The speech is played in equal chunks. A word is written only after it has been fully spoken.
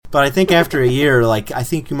But I think after a year, like, I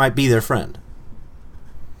think you might be their friend.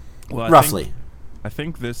 Well, roughly. I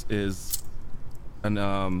think this is an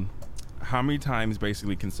how many times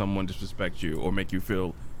basically can someone disrespect you or make you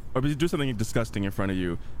feel or do something disgusting in front of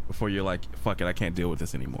you before you're like, fuck it, I can't deal with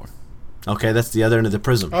this anymore. Okay, that's the other end of the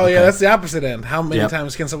prism. Oh, okay. yeah, that's the opposite end. How many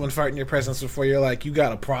times can someone fart in your presence before you're like, you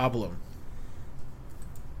got a problem?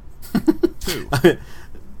 2.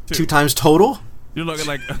 2 times total? You're looking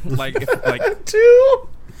like 2?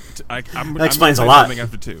 I'm that explains a I'm lot.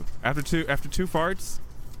 After two farts.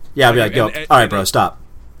 Yeah, I'll be like, yo, all right, bro, stop.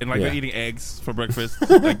 And like you're eating eggs for breakfast,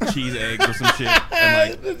 like cheese eggs or some shit,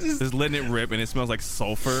 and like just letting it rip, and it smells like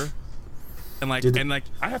sulfur. And like,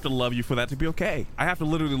 I have to love you for that to be okay. I have to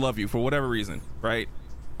literally love you for whatever reason, right?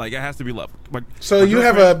 Like, it has to be love. Like, so you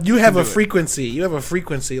have a frequency. You have a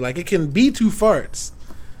frequency. Like, it can be 2 farts,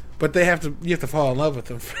 but you have to fall in love with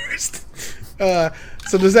them first.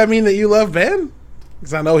 So does that mean that you love Ben?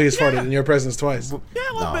 Because I know he's farted in your presence twice. Yeah,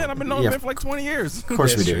 I love Ben. I've been knowing Ben for like 20 years. Of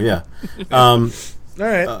course we do. Yeah. All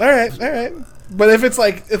right. But if it's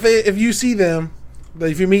like if you see them. But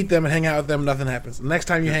if you meet them and hang out with them, nothing happens. The next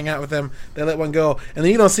time you hang out with them, they let one go, and then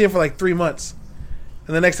you don't see them for like 3 months.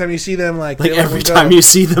 And the next time you see them, like every time you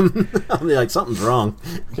see them, I'll be like, something's wrong.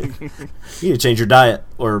 You need to change your diet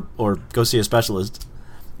or go see a specialist.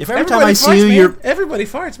 If every time I see you, everybody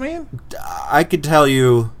farts, man. I could tell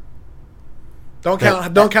you. Don't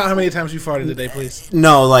count how many times you farted a day, please.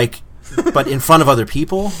 No, like, but in front of other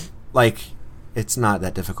people, like, it's not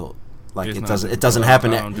that difficult. Like, it doesn't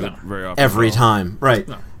happen every time, right?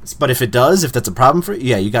 No. But if it does, if that's a problem for you,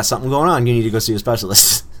 yeah, you got something going on. You need to go see a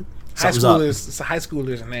specialist. High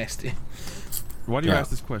schoolers are nasty. Why do you ask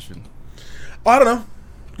this question? Oh, I don't know,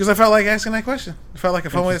 because I felt like asking that question. I felt like a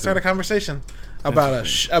fun way to start a conversation about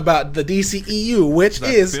the Dceu, which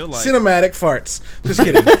is cinematic farts. Just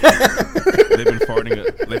kidding. They've been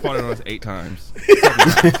farting. They farted on us 8 times.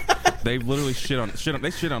 They've literally shit on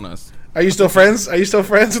us. Are you still friends? Are you still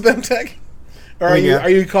friends with them, Tech? Or are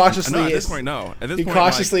you cautiously? No, at this point, no. At this point,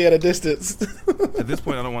 cautiously at a distance. At this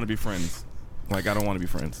point, I don't want to be friends. Like, I don't want to be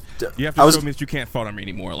friends. You have to show me that you can't fart on me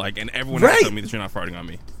anymore. Like, and everyone has to show me that you're not farting on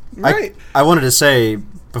me. Right. I wanted to say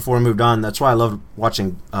before we moved on. That's why I loved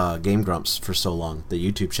watching Game Grumps for so long,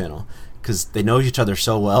 the YouTube channel, because they know each other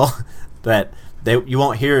so well that you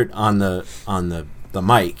won't hear it on the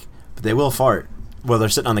mic, but they will fart. Well, they're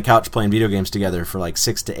sitting on the couch playing video games together for like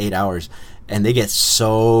 6 to 8 hours, and they get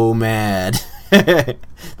so mad. They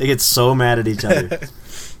get so mad at each other.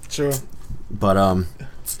 True. But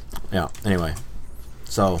yeah. Anyway,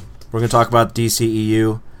 so we're gonna talk about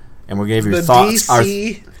DCEU, and we'll give your thoughts.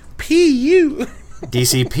 DCPU.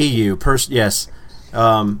 DCPU. Yes.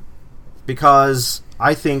 Because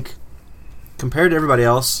I think compared to everybody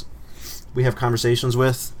else we have conversations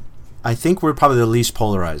with, I think we're probably the least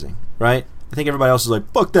polarizing, right? I think everybody else is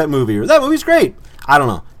like, fuck that movie, or that movie's great. I don't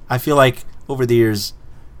know. I feel like over the years,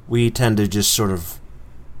 we tend to just sort of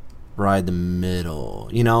ride the middle.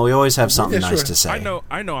 You know, we always have something nice to say. I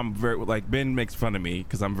know I'm very, like, Ben makes fun of me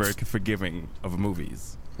because I'm very forgiving of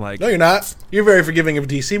movies. Like, no, you're not. You're very forgiving of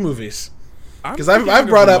DC movies. Because I've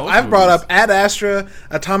brought up Ad Astra,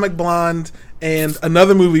 Atomic Blonde, and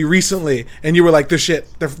another movie recently, and you were like, "They're shit.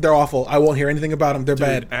 They're awful. I won't hear anything about them. They're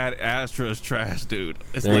bad." Ad Astra is trash, dude.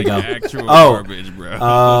 It's there like actual garbage, bro.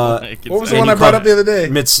 Like, what was the one I brought up the other day?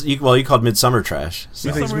 You called Midsummer trash. So.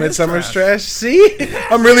 You think Midsummer's trash? See,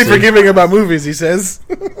 I'm really forgiving about movies. He says.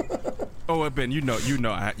 Oh, Ben, you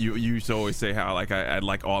used to always say how like I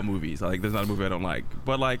like all movies. Like, there's not a movie I don't like,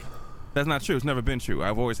 but like. That's not true. It's never been true.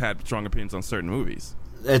 I've always had strong opinions on certain movies.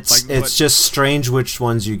 It's just strange which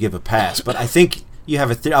ones you give a pass. But I think you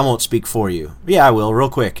have I won't speak for you. Yeah, I will real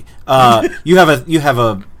quick. You have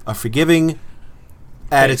a forgiving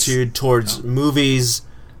attitude towards movies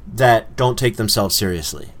that don't take themselves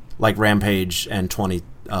seriously, like Rampage and 2020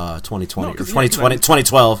 or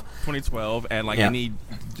 2012. 2012 and like any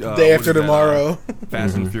Day After Tomorrow,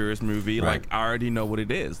 Fast and Furious movie. Right. Like, I already know what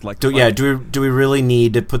it is. Like, do we really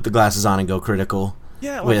need to put the glasses on and go critical?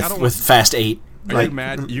 Yeah, like, with Fast 8. Are you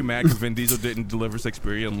mad because Vin Diesel didn't deliver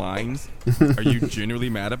Shakespearean lines? Are you genuinely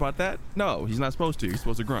mad about that? No, he's not supposed to. He's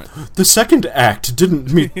supposed to grunt. The second act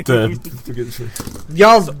didn't meet the...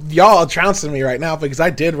 Y'all are trouncing me right now because I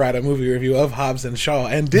did write a movie review of Hobbs and Shaw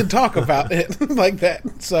and did talk about it like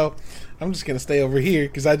that. So I'm just going to stay over here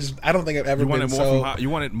because I don't think I've ever been so... You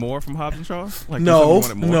wanted more from Hobbs and Shaw? Like, no.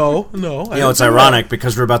 It's ironic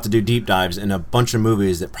because we're about to do deep dives in a bunch of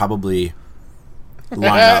movies that probably...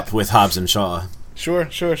 line up with Hobbs and Shaw. Sure.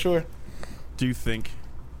 Do you think,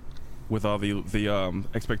 with all the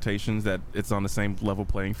expectations, that it's on the same level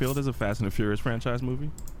playing field as a Fast and the Furious franchise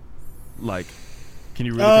movie? Like, Can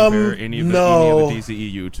you really compare any of the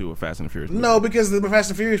DCEU to a Fast and the Furious movie? No, because the Fast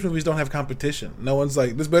and Furious movies don't have competition. No one's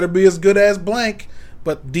like, this better be as good as blank.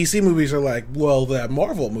 But DC movies are like, well, that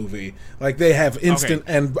Marvel movie, like they have instant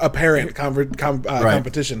and apparent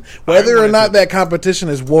competition. Whether or not that competition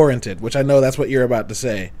is warranted, which I know that's what you're about to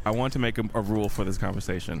say. I want to make a rule for this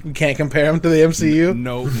conversation. You can't compare them to the MCU?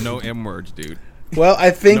 No M words, dude. Well,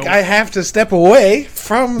 I think I have to step away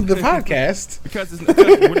from the podcast. because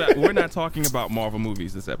we're not talking about Marvel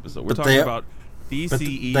movies this episode. We're talking about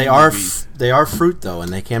DCEU movies. They are fruit, though,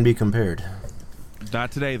 and they can be compared.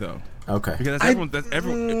 Not today, though. Okay. Because that's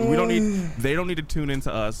everyone. We don't need. They don't need to tune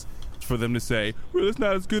into us for them to say, "Well, it's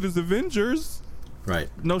not as good as Avengers." Right.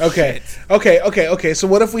 No. Okay. Shit. Okay. So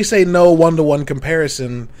what if we say no 1-to-1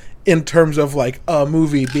 comparison in terms of like a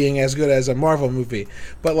movie being as good as a Marvel movie,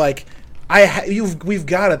 but like we've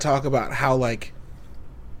got to talk about how like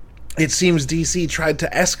it seems DC tried to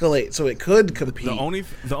escalate so it could compete. The only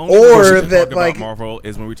or that talk like about Marvel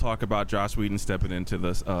is when we talk about Joss Whedon stepping into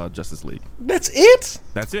this Justice League. That's it.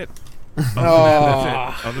 That's it.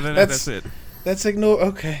 Other than that, that's it. That's ignore.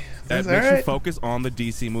 Okay, that makes you focus on the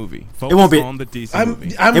DC movie. Focus on the DC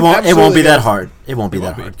movie. It won't be that hard. It won't be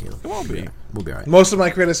that hard, Caleb. It won't be. We'll be all right. Most of my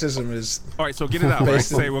criticism is all right. So get it out. Right?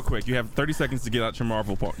 Say real quick. You have 30 seconds to get out your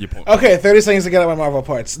Marvel part. Your point. Okay, 30 seconds to get out my Marvel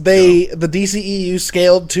parts. The DCEU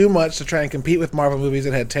scaled too much to try and compete with Marvel movies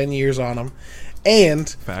that had 10 years on them.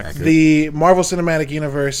 And the Marvel Cinematic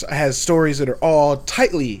Universe has stories that are all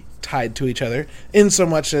tightly tied to each other, in so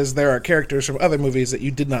much as there are characters from other movies that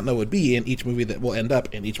you did not know would be in each movie that will end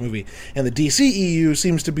up in each movie. And the DCEU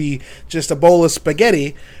seems to be just a bowl of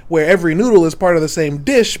spaghetti where every noodle is part of the same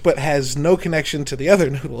dish but has no connection to the other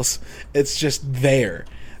noodles. It's just there.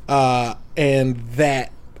 And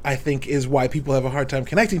that, I think, is why people have a hard time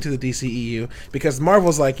connecting to the DCEU, because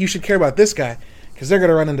Marvel's like, you should care about this guy because they're going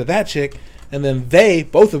to run into that chick. And then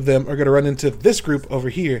both of them, are going to run into this group over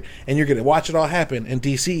here, and you're going to watch it all happen. And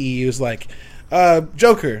DCEU is like,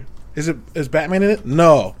 Joker, is Batman in it?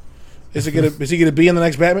 No. Is he going to be in the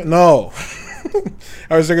next Batman? No.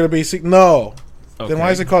 Or is there going to be no? Okay. Then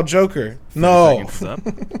why is it called Joker? No. All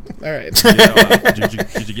right.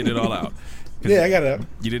 Did you get it all out? Yeah, I got it out.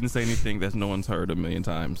 You didn't say anything that no one's heard a million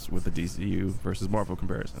times with the DCU versus Marvel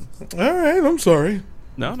comparison. All right, I'm sorry.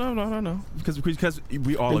 No. Because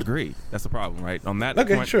we all agree. That's the problem, right? On that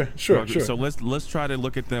okay, point, sure. So let's try to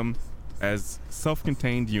look at them as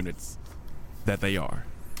self-contained units that they are.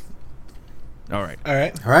 All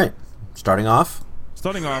right. Starting off.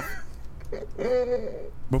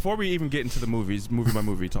 Before we even get into the movie by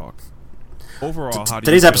movie talk. Overall, how do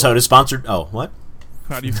today's episode is sponsored. Oh, what?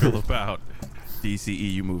 How do you feel about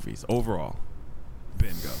DCEU movies overall?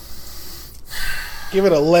 Ben, go. Give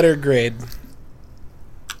it a letter grade.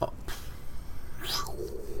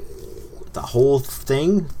 The whole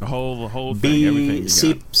thing. The whole thing. Everything.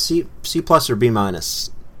 C plus or B minus,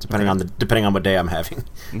 depending on what day I'm having.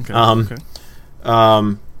 Okay.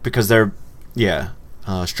 Because they're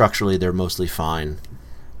structurally they're mostly fine.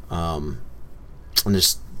 And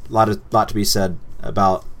there's a lot to be said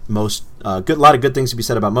about most. A lot of good things to be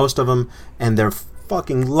said about most of them, and they're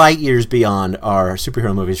fucking light years beyond our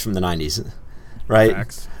superhero movies from the 90s, right?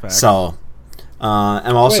 Facts. So,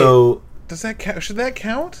 and also, wait, does that count? Should that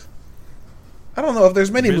count? I don't know if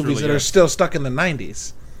there's many movies that are still stuck in the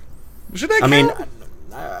 90s. Should that count?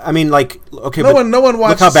 I mean, like, okay, no one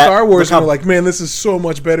watched Star Wars and were like, man, this is so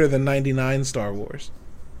much better than 99 Star Wars.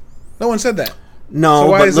 No one said that. No,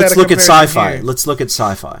 so but let's look at sci-fi. Let's look at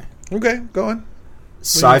sci-fi. Okay, go on.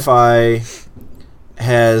 Sci-fi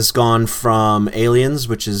has gone from Aliens,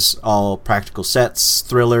 which is all practical sets,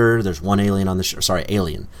 thriller. There's one alien on the ship. Sorry,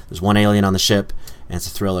 Alien. There's one alien on the ship, and it's a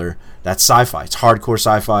thriller. That's sci-fi. It's hardcore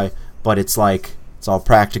sci-fi. But it's like, it's all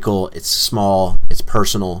practical, it's small, it's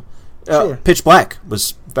personal. Sure. Pitch Black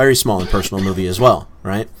was very small and personal movie as well,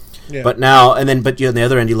 right? Yeah. But now, on the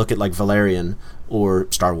other end, you look at like Valerian or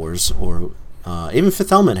Star Wars or even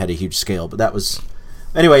Fifth Element had a huge scale, but that was...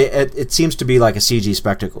 Anyway, it seems to be like a CG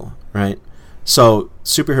spectacle, right? So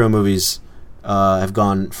superhero movies have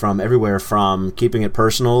gone from everywhere from keeping it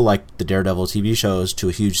personal, like the Daredevil TV shows, to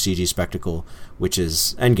a huge CG spectacle, which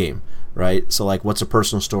is Endgame. Right, so like, what's a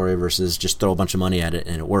personal story versus just throw a bunch of money at it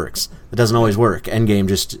and it works? It doesn't always work. Endgame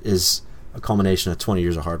just is a culmination of 20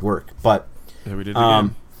 years of hard work. But yeah, we did it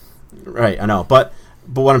again. Right, I know. But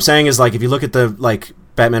what I'm saying is, like, if you look at the like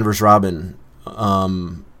Batman vs. Robin,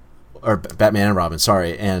 or Batman and Robin,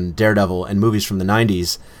 sorry, and Daredevil and movies from the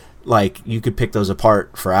 90s, like, you could pick those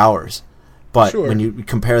apart for hours. But when you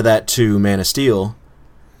compare that to Man of Steel,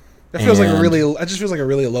 it just feels like a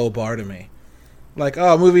really low bar to me. Like,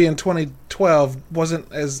 a movie in 2012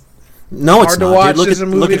 wasn't as No, it's hard to not. watch Dude, as a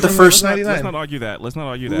movie look at the from first. 1999. Let's not argue that. Let's not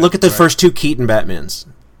argue that. Look at the Right. first two Keaton Batmans.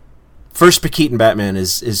 First Keaton Batman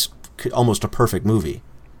is almost a perfect movie.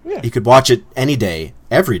 Yeah. You could watch it any day,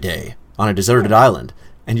 every day, on a deserted island,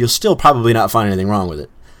 and you'll still probably not find anything wrong with it.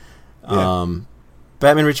 Yeah.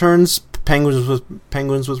 Batman Returns,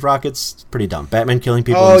 penguins with rockets, pretty dumb. Batman killing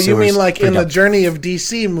people. Oh, in you mean sewers, like pretty in the dumb. journey of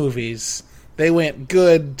DC movies, they went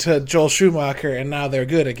good to Joel Schumacher and now they're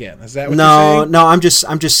good again? Is that what you're saying? No, I'm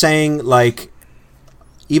just saying, like,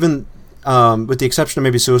 even with the exception of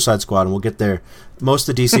maybe Suicide Squad, and we'll get there, most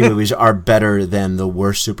of the DC movies are better than the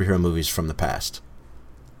worst superhero movies from the past.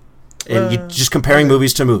 And you just comparing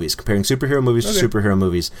movies to movies, comparing superhero movies to superhero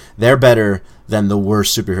movies, they're better than the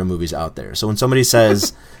worst superhero movies out there. So when somebody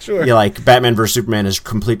says, Sure. yeah, like Batman vs Superman is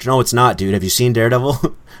complete, no, it's not, dude. Have you seen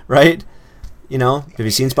Daredevil? Right? You know, have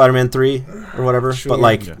you seen Spider-Man 3 or whatever? Sure. But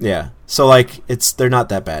like, yeah. So like, they're not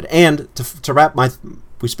that bad. And to wrap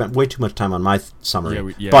we spent way too much time on my summary.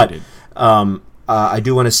 We but did. I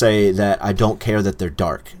do want to say that I don't care that they're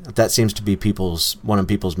dark. That seems to be one of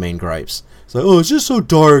people's main gripes. It's like, oh, it's just so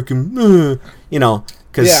dark, and you know,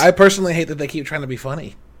 because Yeah, I personally hate that they keep trying to be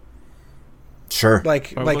funny. sure,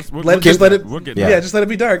 Like, All right, like we'll just get let there. it. We'll get Yeah, there. just let it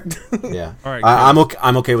be dark. yeah. All right,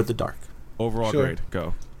 I'm okay with the dark. Overall Sure. grade,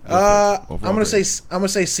 go. I'm Overall gonna grade.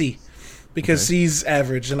 say C, because Okay. C's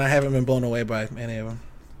average, and I haven't been blown away by any of them.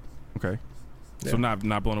 Okay. Yeah. So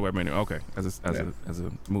not blown away by anyone. Okay, as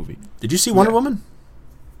a movie. Did you see Wonder Yeah. Woman?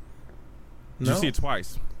 Did No. you see it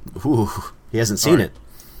twice? Ooh, he hasn't seen All right. it.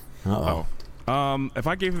 Uh-oh. If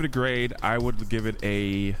I gave it a grade, I would give it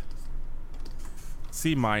a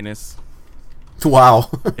C minus. Wow.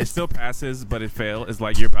 It still passes, but it fail. It's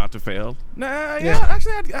like you're about to fail. Nah, yeah. Yeah.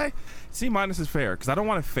 Actually, I C minus is fair because I don't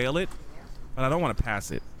want to fail it, but I don't want to pass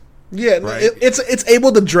it. Yeah, Right. it's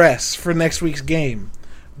able to dress for next week's game,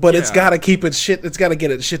 but it's Yeah. got to keep its shit. It's got to get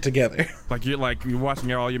its shit together. Like you're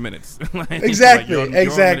watching all your minutes. Like, Exactly, you're on minute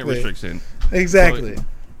exactly. restriction. Exactly.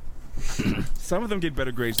 Some of them get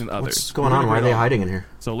better grades than others. What's going on? Why are they hiding in here?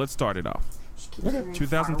 So let's start it off.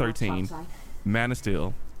 2013, Man of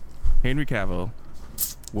Steel, Henry Cavill.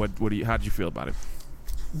 How did you feel about it?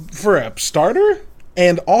 For a starter,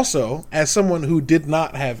 and also as someone who did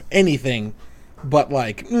not have anything but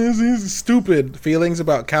like stupid feelings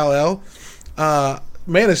about Kal-El,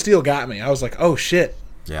 Man of Steel got me. I was like, oh shit,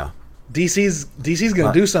 Yeah. DC's gonna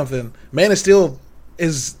What? do something. Man of Steel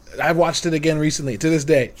is. I've watched it again recently. To this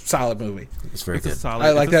day, solid movie. It's very It's a good. solid.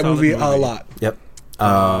 I like it's a that solid movie a lot. Yep. A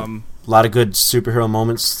Um, lot of good superhero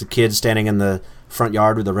moments. The kid standing in the front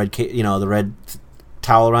yard with the red, the red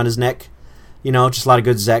towel around his neck. You know, just a lot of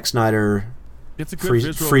good Zack Snyder It's a good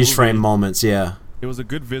visual freeze movie. frame moments. Yeah. It was a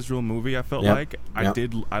good visual movie. I felt Yep. like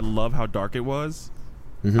Yep. I love how dark it was.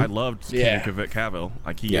 Mhm. I loved Yeah. Henry Cavill.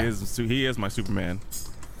 Like he Yeah. is my Superman.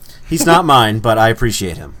 He's not mine, but I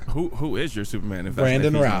appreciate him. Who is your Superman? If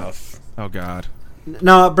Brandon if he's not- Routh. Oh God.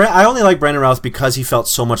 No, I only like Brandon Routh because he felt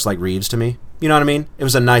so much like Reeves to me. You know what I mean? It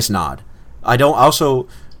was a nice nod.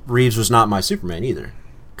 Reeves was not my Superman either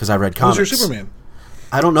because I read comics. Who's your Superman?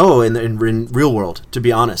 I don't know in real world, to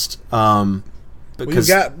be honest. Well, you've Because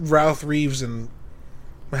got Routh, Reeves, and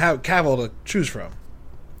Cavill to choose from.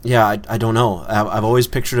 yeah, I don't know. I've always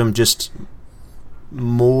pictured him just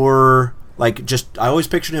more like I always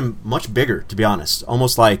pictured him much bigger, to be honest.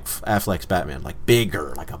 Almost like Affleck's Batman, like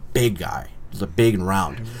bigger, like a big guy, just a big and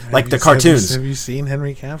round, like the cartoons. Have you seen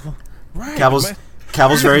Henry Cavill? Right.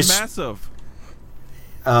 Cavill's very massive.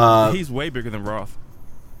 He's way bigger than Roth.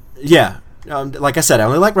 yeah. Like I said, I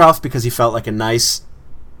only like Ralph because he felt like a nice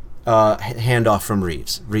handoff from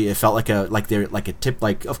Reeves. It felt like a tip.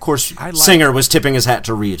 Like, of course, Singer was tipping his hat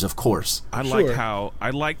to Reeves. Of course, I Sure. like how I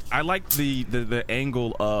like the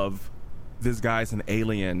angle of this guy's an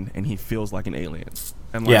alien and he feels like an alien.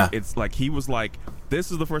 And like Yeah. it's like he was like,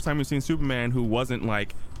 this is the first time we've seen Superman who wasn't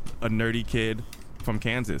like a nerdy kid from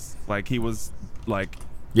Kansas. Like he was like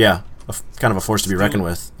yeah, kind of a force to be reckoned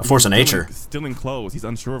with, a force of nature. Still in clothes. He's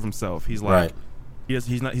unsure of himself. He's like Right.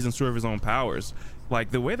 he's unsure of his own powers.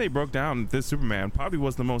 Like the way they broke down this Superman probably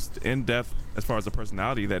was the most in depth as far as the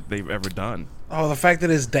personality that they've ever done. Oh, the fact that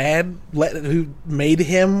his dad who made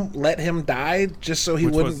him let him die just so he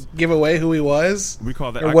Which wouldn't was- give away who he was We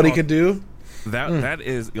call that or I what he call- could do. That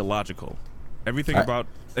is illogical. Everything about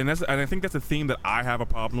and I think that's a theme that I have a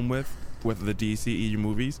problem with the DCEU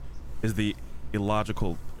movies is the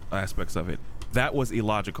illogical aspects of it. That was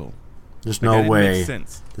illogical. There's Like, that no didn't way. make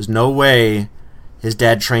sense. There's no way his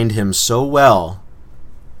dad trained him so well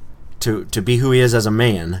to be who he is as a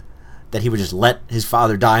man that he would just let his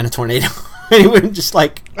father die in a tornado. And he wouldn't just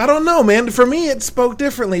like I don't know, man. For me, it spoke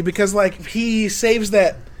differently because like he saves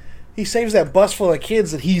that he saves that bus full of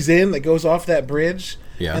kids that he's in that goes off that bridge.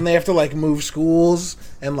 Yeah. And they have to like move schools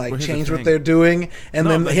and like change what they're doing. And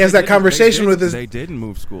No, then he has that conversation with his. They didn't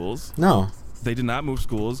move schools. No. They did not move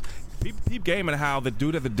schools. Peep game at how the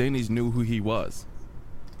dude at the Denny's knew who he was.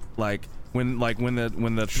 Like when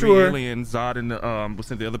the three aliens, Zod and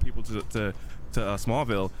sent the other people to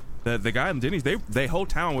Smallville. The guy in Denny's, they whole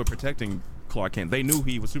town were protecting Clark Kent. They knew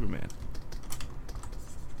he was Superman.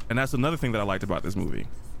 And that's another thing that I liked about this movie.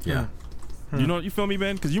 Yeah. You know, you feel me,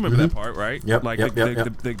 Ben? Because you remember that part, right? Yep. Like Yep.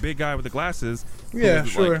 the big guy with the glasses. Yeah,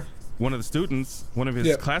 was, sure. Like, one of the students, one of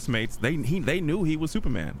his classmates, they knew he was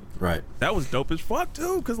Superman. Right. That was dope as fuck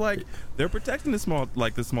too, because like they're protecting this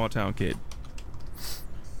small town kid.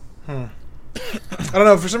 I don't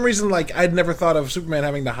know. For some reason, like I'd never thought of Superman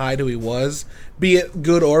having to hide who he was, be it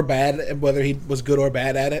good or bad, whether he was good or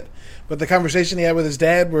bad at it. But the conversation he had with his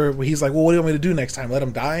dad, where he's like, "Well, what do you want me to do next time? Let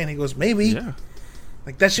him die?" And he goes, "Maybe." Yeah.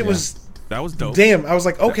 Like that shit was. That was dope. Damn, I was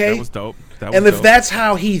like, okay. That was dope. And if that's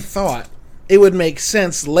how he thought, it would make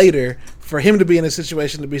sense later for him to be in a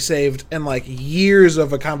situation to be saved, and like years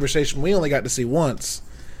of a conversation we only got to see once,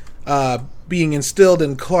 being instilled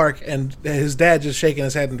in Clark, and his dad just shaking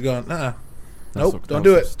his head and going, nope, don't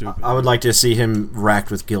do it. Stupid. I would like to see him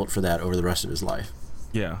racked with guilt for that over the rest of his life.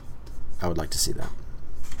 Yeah. I would like to see that.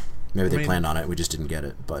 Maybe they planned on it. We just didn't get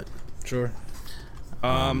it, but Sure.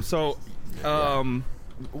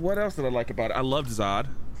 What else did I like about it? I loved Zod.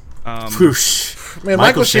 whoosh. Man,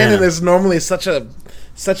 Michael Shannon is normally such a.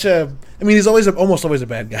 I mean, he's almost always a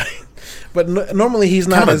bad guy, but normally he's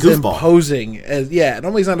not as imposing as. Yeah,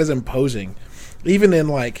 normally he's not as imposing. Even in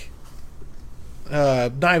like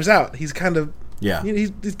Knives Out, he's kind of. Yeah.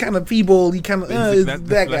 He's kind of feeble. He kind of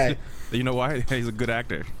that guy. You know why? He's a good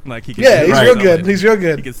actor. Like he can. Yeah, he's real good. He's real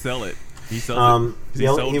good. He can sell it. He sells it.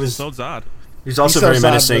 He sold Zod. He's also very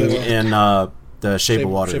menacing in The Shape of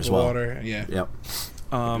Water as well. Yeah. Yep.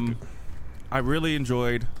 I really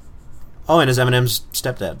enjoyed. Oh, and his Eminem's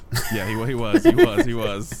stepdad. Yeah, he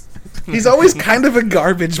was. He's always kind of a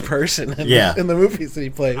garbage person in the movies that he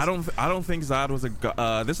plays. I don't think Zod was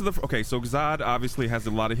a. This is the okay. So Zod obviously has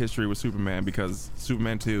a lot of history with Superman because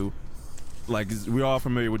Superman 2. Like we're all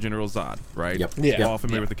familiar with General Zod, right? Yep. Yeah. We're all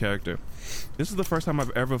familiar with the character. This is the first time I've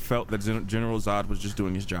ever felt that General Zod was just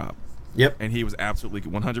doing his job. Yep. And he was absolutely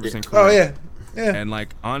 100% correct. Oh yeah. Yeah. And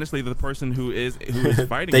like honestly, the person who is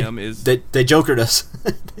fighting him is they jokered us.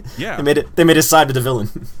 Yeah. They made us side with the villain.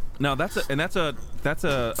 Now that's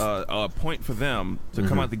a point for them to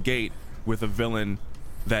come out the gate with a villain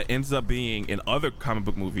that ends up being in other comic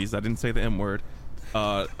book movies. I didn't say the M word.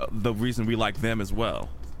 The reason we like them as well.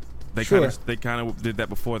 They kind of did that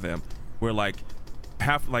before them. Where like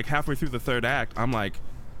halfway through the third act, I'm like,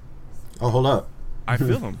 oh, hold up. I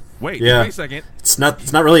feel him. Wait a second. It's not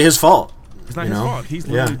really his fault. It's not his fault. He's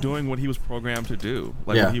literally doing what he was programmed to do.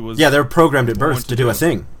 Like yeah. he was. Yeah, they're programmed at birth to do a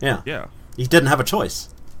thing. Yeah. Yeah. He didn't have a choice.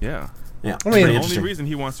 Yeah. Yeah. I mean, the only reason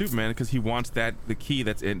he wants Superman is because he wants the key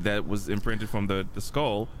that was imprinted from the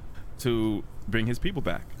skull to bring his people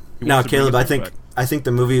back. Now, Caleb, I think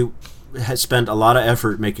the movie has spent a lot of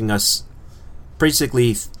effort making us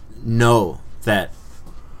basically know that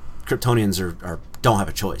Kryptonians don't have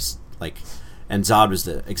a choice. Like, and Zod was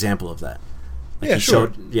the example of that. Like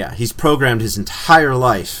he's programmed his entire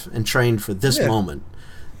life and trained for this moment.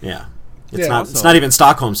 Yeah. It's not even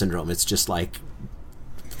Stockholm syndrome. It's just like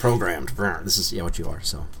programmed. This is what you are.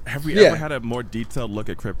 So have we ever had a more detailed look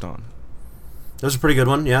at Krypton? That was a pretty good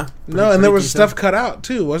one. Yeah. And there was stuff cut out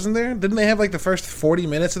too, wasn't there? Didn't they have like the first 40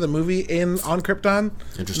 minutes of the movie on Krypton?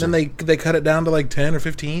 Interesting. And then they cut it down to like 10 or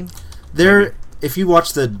 15. If you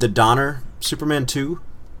watch the Donner Superman 2,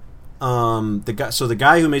 the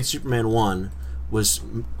guy who made Superman 1 was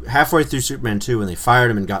halfway through Superman 2 and they fired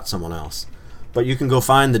him and got someone else. But you can go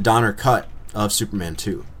find the Donner cut of Superman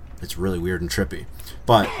 2. It's really weird and trippy.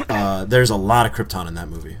 But there's a lot of Krypton in that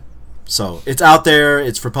movie. So it's out there.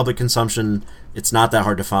 It's for public consumption. It's not that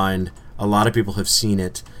hard to find. A lot of people have seen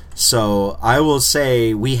it. So I will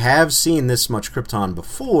say we have seen this much Krypton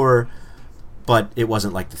before, but it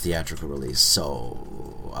wasn't like the theatrical release.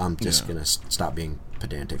 So I'm just going to stop being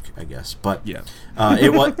pedantic, I guess. But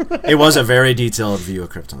it was a very detailed view of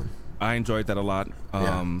Krypton. I enjoyed that a lot.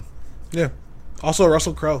 Yeah. Also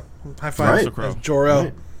Russell Crowe. High five. Russell Crowe. Jor-El.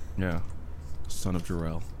 Right. Yeah. Son of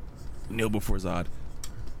Jor-El. Kneel before Zod.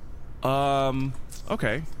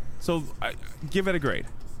 Okay. So give it a grade.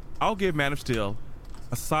 I'll give Man of Steel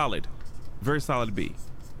a very solid B.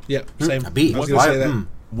 Yep, same. A B. I was going to say that.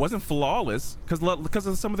 Wasn't flawless because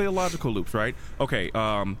of some of the illogical loops, right? Okay,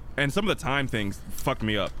 and some of the time things fucked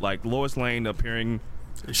me up, like Lois Lane appearing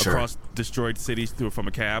across destroyed cities from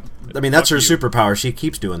a cab. I mean, that's her superpower. She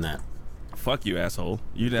keeps doing that. fuck you, asshole.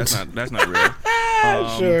 That's not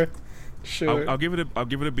real. Sure. I'll give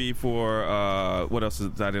it a B for what else I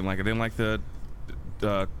didn't like. I didn't like the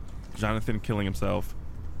Jonathan killing himself.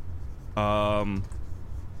 Because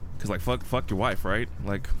like fuck your wife, right?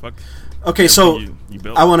 Like fuck. Okay, so you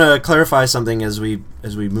built. I want to clarify something as we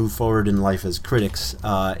move forward in life as critics.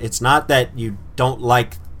 It's not that you don't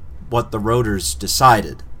like what the writers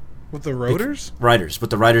decided. What the writers? What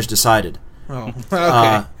the writers decided. Oh,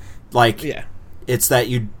 okay. Yeah. It's that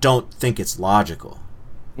you don't think it's logical.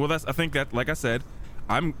 Well, I think that, like I said,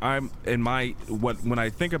 I'm in my when I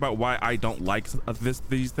think about why I don't like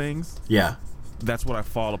these things. Yeah. That's what I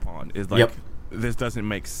fall upon. Is like this doesn't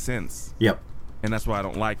make sense. Yep. And that's why I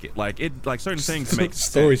don't like it. Like certain things make sense.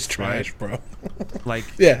 Story's trash, right? Bro. Like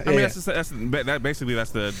I mean, that's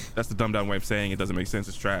the dumbed down way of saying it doesn't make sense.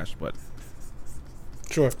 It's trash, but.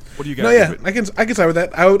 Sure. What do you got? No, yeah, I can side with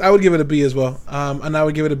that. I would give it a B as well. And I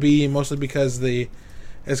would give it a B mostly because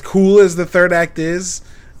as cool as the third act is,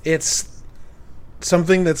 it's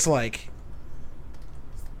something that's like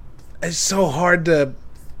it's so hard to.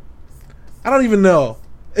 I don't even know.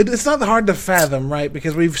 It's not hard to fathom, right?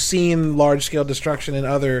 Because we've seen large scale destruction in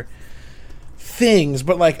other things,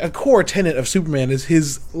 but like a core tenet of Superman is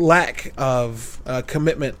his lack of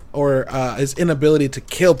commitment or his inability to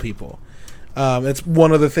kill people. It's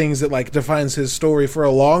one of the things that like defines his story for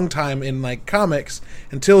a long time in like comics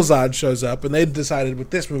until Zod shows up, and they decided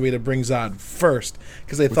with this movie to bring Zod first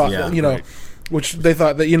because they thought that, which they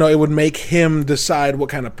thought that it would make him decide what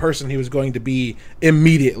kind of person he was going to be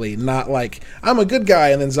immediately, not like I'm a good guy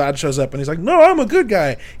and then Zod shows up and he's like, no, I'm a good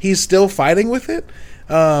guy. He's still fighting with it,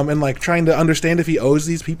 and like trying to understand if he owes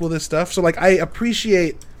these people this stuff. So like I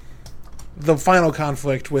appreciate the final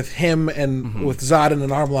conflict with him and with Zod in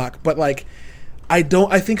an arm lock, but like I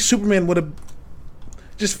think Superman would have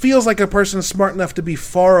just feels like a person smart enough to be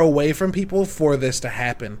far away from people for this to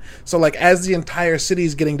happen. So like as the entire city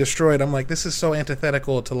is getting destroyed, I'm like, this is so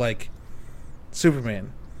antithetical to like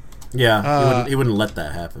Superman. Yeah, he wouldn't let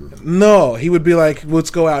that happen. No, he would be like,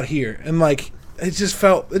 let's go out here, and like it just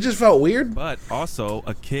felt weird. But also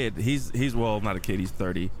a kid. He's well, not a kid. He's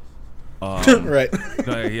 30. Right.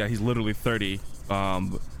 Yeah, he's literally 30.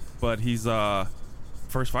 But he's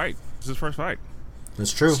first fight. This is his first fight.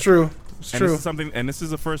 That's true. It's true. It's and true. This is something, and this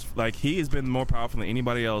is the first. Like he has been more powerful than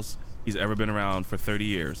anybody else he's ever been around for 30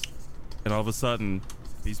 years, and all of a sudden,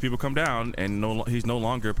 these people come down, and he's no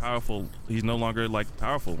longer powerful. He's no longer like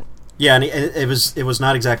powerful. Yeah, and it was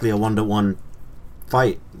not exactly a 1-to-1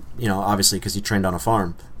 fight. Obviously because he trained on a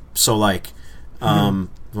farm. So like, one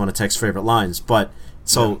of Tech's favorite lines, but.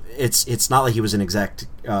 So it's not like he was in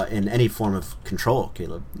any form of control,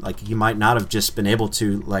 Caleb. Like he might not have just been able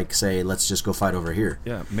to like say, let's just go fight over here.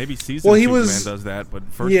 Yeah, maybe Superman does that, but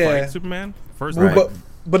first fight Superman first. Right.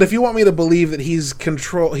 But if you want me to believe that he's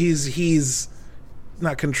he's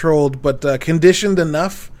not controlled, but conditioned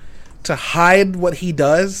enough to hide what he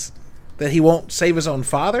does, that he won't save his own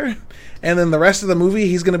father, and then the rest of the movie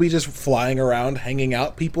he's going to be just flying around, hanging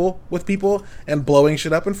out with people, and blowing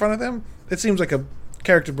shit up in front of them. It seems like a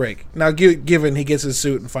character break. Now, given he gets his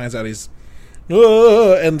suit and finds out he's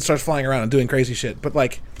and starts flying around and doing crazy shit, but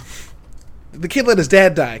like the kid let his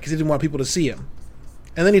dad die because he didn't want people to see him,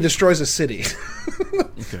 and then he destroys a city.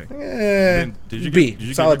 Okay. Did you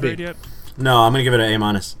B? Solid B. B. Yet? No, I'm gonna give it an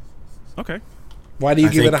A-. Okay. Why do you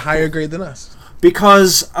give it a higher grade than us?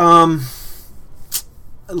 Because a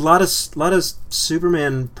lot of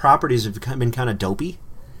Superman properties have been kind of dopey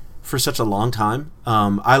for such a long time.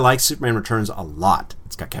 I like Superman Returns a lot.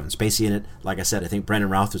 It's got Kevin Spacey in it. Like I said, I think Brandon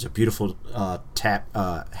Routh was a beautiful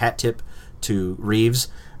hat tip to Reeves.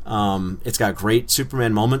 It's got great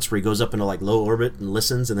Superman moments where he goes up into like low orbit and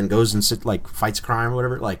listens, and then goes and fights crime or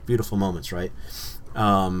whatever. Like beautiful moments, right?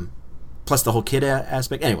 Plus the whole kid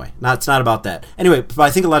aspect. Anyway, it's not about that. Anyway, but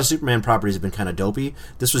I think a lot of Superman properties have been kind of dopey.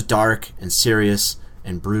 This was dark and serious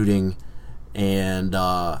and brooding, and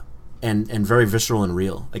very visceral and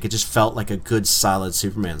real. Like it just felt like a good, solid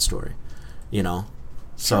Superman story,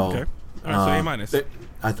 So, okay. All right, so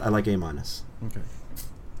A-. I like A-. Okay.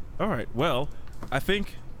 All right. Well, I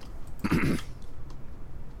think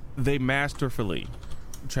they masterfully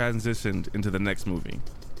transitioned into the next movie.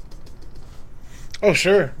 Oh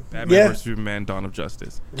sure, Batman vs Superman: Dawn of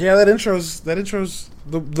Justice. Yeah, that intro's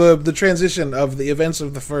the transition of the events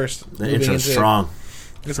of the first. The intro's strong.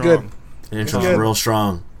 It's good. The intro's real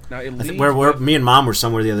strong. Now me and Mom were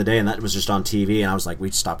somewhere the other day, and that was just on TV, and I was like,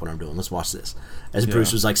 "We stop what I'm doing. Let's watch this." As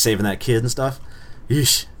Bruce was like saving that kid and stuff.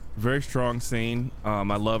 Yeesh. Very strong scene. I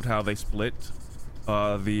loved how they split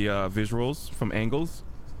the visuals from angles.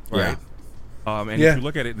 Right. Yeah. And if you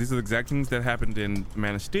look at it, these are the exact things that happened in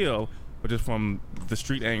Man of Steel, but just from the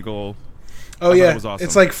street angle. Oh yeah, it was awesome.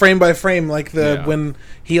 It's like frame by frame, like when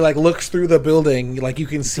he like looks through the building, like you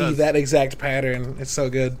can see that exact pattern. It's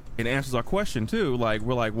so good. It answers our question too. Like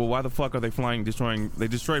we're like, well, why the fuck are they destroying? They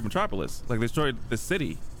destroyed Metropolis. Like they destroyed the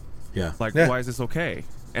city. Yeah. Like why is this okay?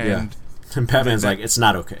 And Batman's like, it's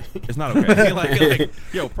not okay. It's not okay. like,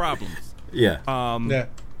 yo, problems. Yeah. Yeah.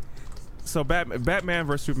 So Batman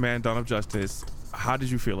vs Superman: Dawn of Justice. How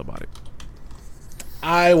did you feel about it?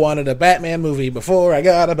 I wanted a Batman movie before I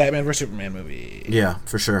got a Batman vs Superman movie. Yeah,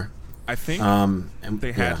 for sure. I think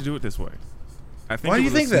they had to do it this way. I think Why do you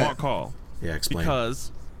think a smart call. Yeah, explain.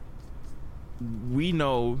 Because we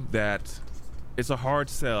know that it's a hard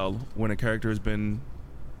sell when a character has been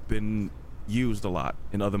used a lot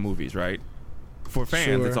in other movies, right? For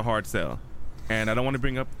fans, it's a hard sell. And I don't want to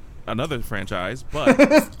bring up another franchise, but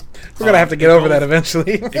we're gonna have to get over that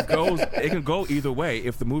eventually. It can go either way.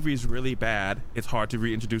 If the movie is really bad, it's hard to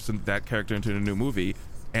reintroduce that character into a new movie,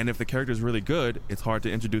 and if the character is really good, it's hard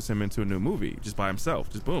to introduce him into a new movie just by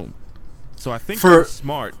himself, just boom. So I think it's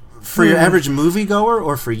smart for your average moviegoer,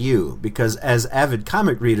 or for you, because as avid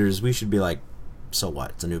comic readers, we should be like, so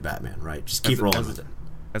what? It's a new Batman, right? Just keep rolling with it.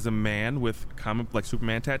 As a man with like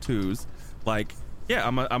Superman tattoos, like. Yeah,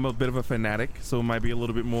 I'm a bit of a fanatic, so it might be a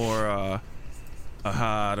little bit more,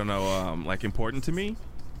 I don't know, like important to me.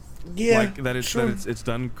 Yeah, like that it's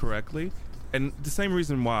done correctly, and the same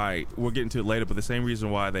reason why we'll get into it later, but the same reason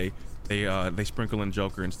why they sprinkle in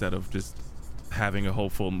Joker instead of just having a whole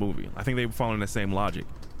full movie. I think they were following the same logic,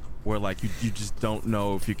 where like you just don't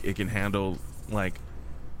know if it can handle like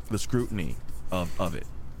the scrutiny of it.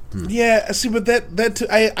 Yeah, see, but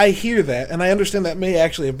I hear that, and I understand that may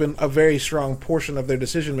actually have been a very strong portion of their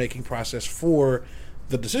decision-making process for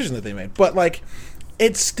the decision that they made. But, like,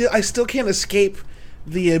 I still can't escape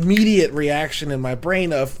the immediate reaction in my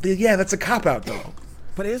brain of, yeah, that's a cop-out, though.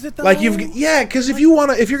 But is it, though? Like, because if you're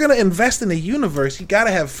going to invest in a universe, you got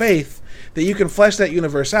to have faith that you can flesh that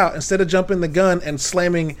universe out instead of jumping the gun and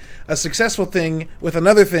slamming a successful thing with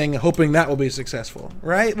another thing, hoping that will be successful,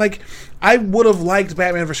 right? Like, I would have liked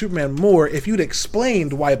Batman vs Superman more if you'd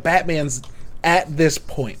explained why Batman's at this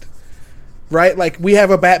point, right? Like, we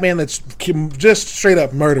have a Batman that's just straight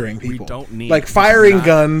up murdering people, we don't need, like firing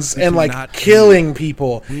guns and like killing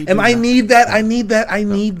people, and I need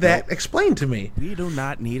that explained to me. We do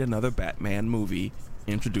not need another Batman movie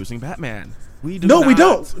introducing Batman. We don't. No,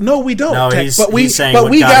 we don't. No, Tech, he's saying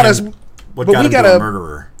what got him to a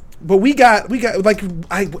murderer. But we got like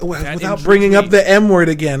without bringing up the M word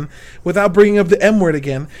again.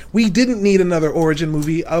 We didn't need another origin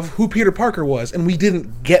movie of who Peter Parker was, and we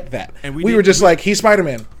didn't get that. And we were just like, he's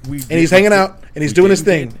Spider-Man, and he's hanging out, and he's doing his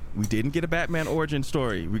thing. We didn't get a Batman origin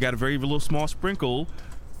story. We got a very little small sprinkle.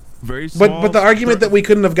 Very small. But the argument that we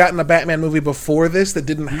couldn't have gotten a Batman movie before this that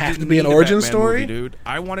didn't have to be an origin story, movie, dude.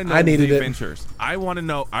 I want to know the adventures. I want to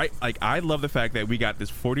know. I love the fact that we got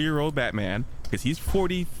this 40-year-old Batman, because he's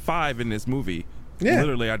 45 in this movie. Yeah.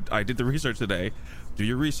 Literally, I did the research today. Do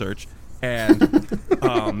your research.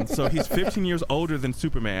 And so he's 15 years older than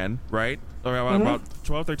Superman, right? Or about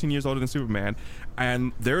 12, 13 years older than Superman.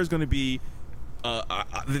 And there is going to be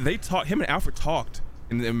him and Alfred talked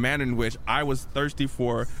in the manner in which I was thirsty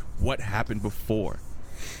for what happened before.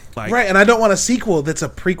 Like, right, and I don't want a sequel that's a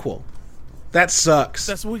prequel. That sucks.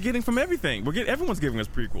 That's what we're getting from everything. Everyone's giving us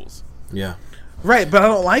prequels. Yeah. Right, but I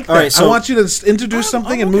don't like that. Right, so I want you to introduce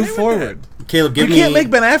something and move forward. Caleb, you can't make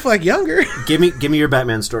Ben Affleck younger. Give me your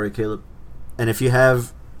Batman story, Caleb. And if you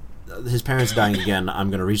have his parents dying again, I'm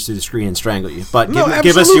going to reach through the screen and strangle you. But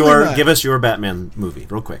give us your Batman movie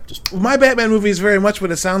real quick. Just my Batman movie is very much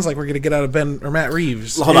what it sounds like. We're going to get out of Ben or Matt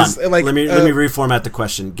Reeves. Hold on, like, let me reformat the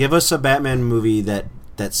question. Give us a Batman movie that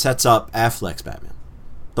sets up Affleck's Batman,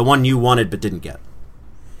 the one you wanted but didn't get.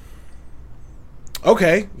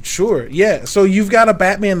 Okay, sure, yeah. So you've got a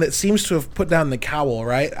Batman that seems to have put down the cowl,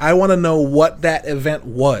 right? I want to know what that event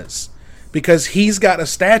was. Because he's got a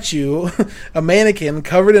statue, a mannequin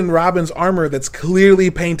covered in Robin's armor that's clearly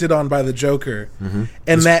painted on by the Joker,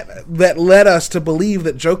 and that led us to believe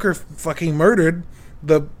that Joker fucking murdered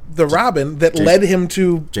the Robin that led him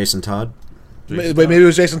to Jason Todd. Maybe it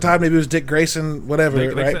was Jason Todd, maybe it was Dick Grayson, whatever.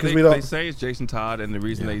 Right? Because they say it's Jason Todd, and the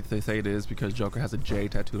reason they say it is because Joker has a J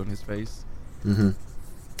tattooed on his face. Mm-hmm.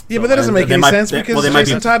 Yeah, but that doesn't make any sense because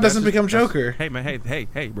Jason Todd doesn't become Joker. Hey man,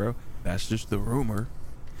 hey, bro, that's just the rumor.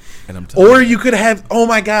 Or you could have, oh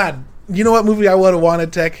my god, you know what movie I would have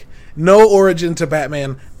wanted, Tech? No origin to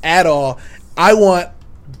Batman at all. I want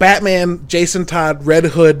Batman, Jason Todd, Red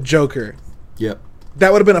Hood, Joker. Yep.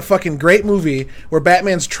 That would have been a fucking great movie where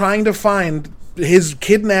Batman's trying to find his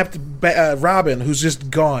kidnapped Robin, who's just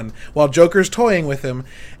gone, while Joker's toying with him,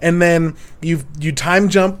 and then you time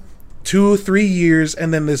jump 2-3 years,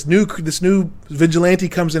 and then this new vigilante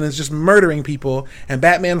comes in and is just murdering people, and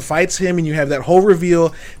Batman fights him, and you have that whole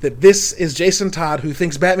reveal that this is Jason Todd, who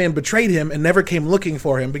thinks Batman betrayed him and never came looking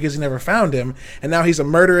for him because he never found him, and now he's a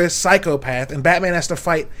murderous psychopath, and Batman has to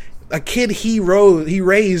fight a kid he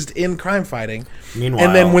raised in crime fighting. Meanwhile,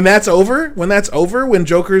 and then when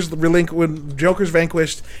Joker's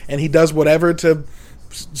vanquished and he does whatever to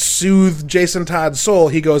soothe Jason Todd's soul,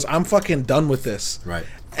 he goes, I'm fucking done with this. Right.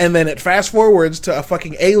 And then it fast forwards to a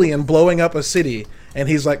fucking alien blowing up a city, and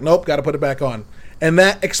he's like, nope, gotta put it back on. And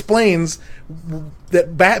that explains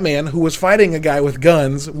that Batman, who was fighting a guy with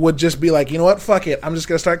guns, would just be like, you know what, fuck it, I'm just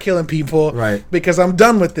gonna start killing people, right? Because I'm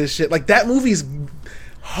done with this shit. Like, that movie's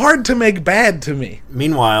hard to make bad to me.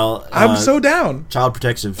 Meanwhile, I'm so down. Child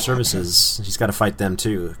Protective Services, he's got to fight them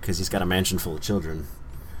too, because he's got a mansion full of children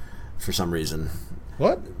for some reason.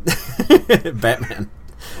 What? Batman.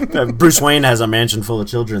 Bruce Wayne has a mansion full of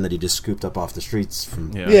children that he just scooped up off the streets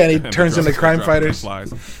from. Yeah, and he turns into crime fighters.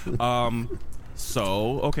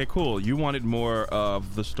 So, okay, cool. You wanted more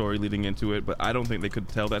of the story leading into it, but I don't think they could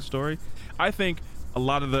tell that story. I think a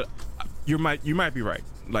lot of the you might be right.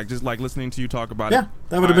 Like, just like listening to you talk about it. Yeah,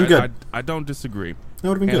 that would have been good. I don't disagree. That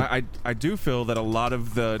would have been good. good. I do feel that a lot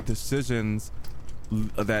of the decisions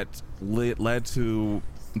that led to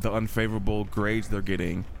the unfavorable grades they're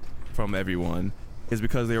getting from everyone is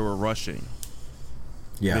because they were rushing.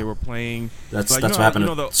 Yeah, they were playing. That's what happened.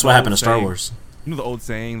 That's what happened to Star Wars. You know the old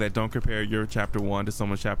saying that don't compare your chapter 1 to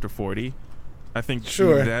someone's chapter 40. I think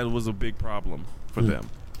that was a big problem for them.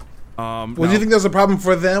 Do you think there's a problem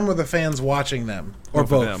for them or the fans watching them, or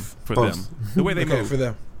both? For them, the way they move. For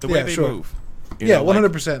them, the way they move. Yeah,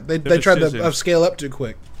 100%. They tried to scale up too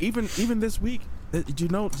quick. Even this week, did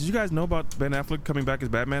you guys know about Ben Affleck coming back as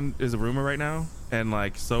Batman? Is a rumor right now, and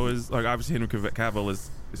like so is like obviously Henry Cavill is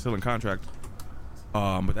still in contract.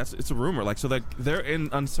 But it's a rumor. Like, so like they're in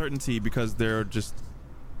uncertainty because they're just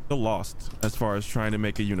still lost as far as trying to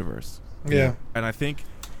make a universe. Yeah, and I think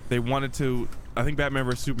they wanted to. I think Batman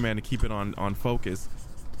vs Superman, to keep it on focus,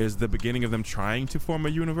 is the beginning of them trying to form a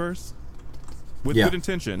universe with good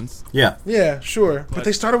intentions. Yeah, sure. But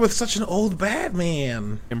they started with such an old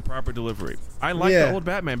Batman. Improper delivery. I like the old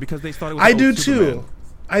Batman because they started with I the do old Superman.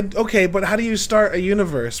 too. Okay, but how do you start a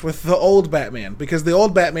universe with the old Batman? Because the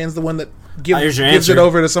old Batman's the one that gives it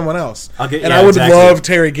over to someone else. I would love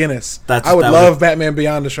Terry Guinness. I would love Batman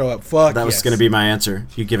Beyond to show up. Fuck that was going to be my answer.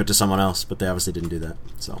 You give it to someone else, but they obviously didn't do that.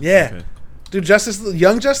 So yeah. Okay. Dude,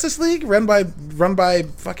 Young Justice League run by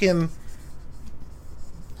fucking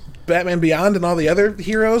Batman Beyond and all the other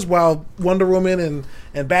heroes, while Wonder Woman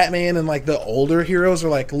and Batman and like the older heroes are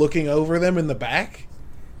like looking over them in the back.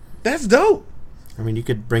 That's dope. I mean, you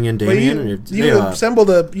could bring in Damian. You assembled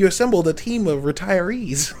a team of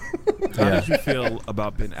retirees. How did you feel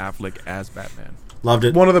about Ben Affleck as Batman? Loved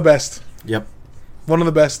it. One of the best. Yep. One of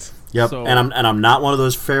the best. Yep. So, and I'm not one of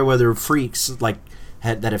those fair weather freaks like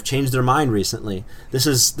that have changed their mind recently. This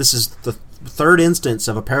is the third instance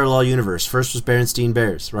of a parallel universe. First was Berenstain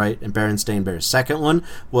Bears, right? And Berenstain Bears. Second one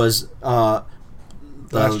was Last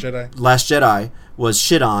Jedi. Last Jedi was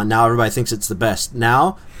shit on. Now everybody thinks it's the best.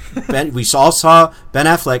 Now we all saw Ben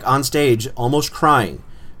Affleck on stage almost crying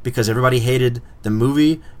because everybody hated the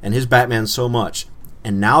movie and his Batman so much.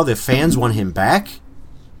 And now the fans want him back?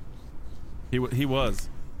 He was.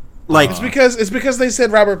 Like it's because they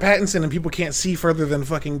said Robert Pattinson and people can't see further than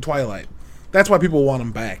fucking Twilight. That's why people want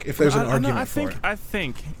him back. If there's an argument for it, I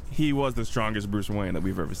think he was the strongest Bruce Wayne that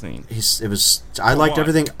we've ever seen. I liked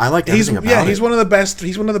everything about it. Yeah, he's one of the best.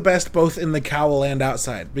 He's one of the best both in the cowl and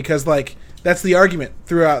outside, because like that's the argument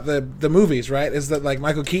throughout the movies, right? Is that like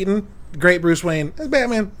Michael Keaton, great Bruce Wayne as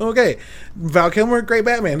Batman, okay. Val Kilmer, great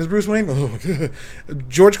Batman as Bruce Wayne.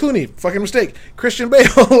 George Clooney, fucking mistake. Christian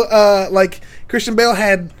Bale, Christian Bale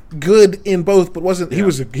had good in both, but wasn't. He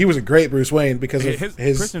was a great Bruce Wayne because of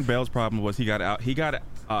his Christian Bale's problem was he got out.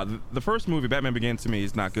 The first movie, Batman Begins, to me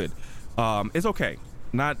is not good. It's okay,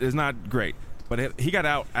 it's not great, but he got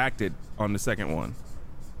out acted on the second one,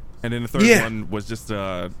 and then the third one was just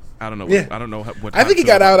I don't know. I don't know what. I think he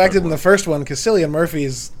got out acted in the first one because Cillian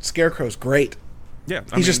Murphy's Scarecrow's great. Yeah,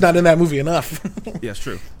 he's just not in that movie enough. Yeah, it's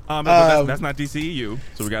true. But that's not DCEU,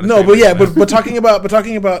 so we got but talking about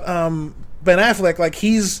Ben Affleck, like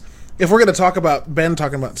if we're gonna talk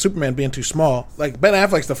about Superman being too small, like Ben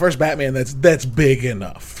Affleck's the first Batman that's big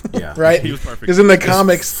enough. Yeah, right. He was perfect. Because in the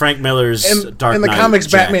comics, Frank Miller's Dark Knight. In the comics,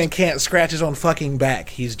 jacked. Batman can't scratch his own fucking back.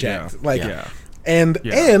 He's jacked. Yeah.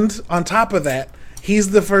 And on top of that,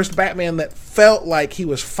 he's the first Batman that felt like he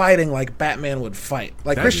was fighting like Batman would fight.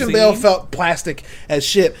 Like That Christian scene- Bale felt plastic as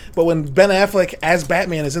shit, but when Ben Affleck as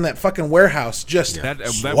Batman is in that fucking warehouse just That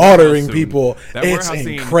slaughtering warehouse scene- people, that it's warehouse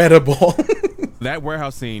scene- incredible. That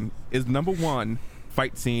warehouse scene is number one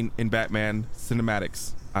fight scene in Batman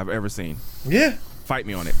cinematics I've ever seen. Yeah. Fight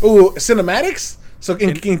me on it. Ooh, cinematics? So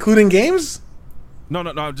including games? No,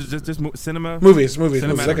 just cinema. Movies.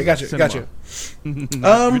 Cinematic Okay, got you.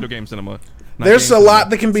 cinema. Video game cinema. Not There's game a lot cinema,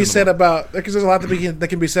 that can be cinema. said about because there's a lot that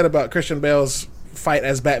can be said about Christian Bale's fight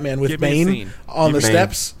as Batman with Give me a Bane scene. on the Bane.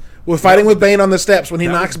 steps. We're fighting with Bane on the steps when he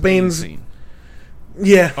That knocks was Bane's. scene.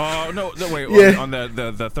 Yeah. Oh no! Wait. Yeah. On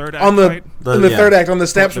the third act On the fight? in the third act on the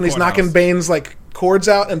steps The when he's knocking courthouse. Bane's like cords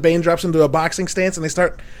out and Bane drops into a boxing stance and they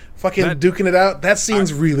start fucking That- duking it out. That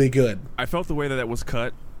scene's really good. I felt the way that was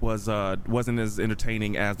cut wasn't as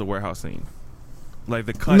entertaining as the warehouse scene. Like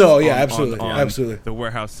the cut. No, yeah, absolutely, absolutely. The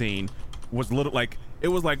warehouse scene was little like it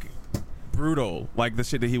was like brutal, like the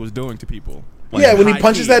shit that he was doing to people. Like, Yeah, when he high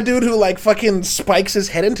punches key. that dude who like fucking spikes his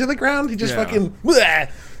head into the ground, he just Yeah. fucking. Bleh.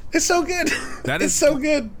 It's so good. That It's is- so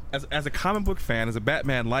good. As a comic book fan, as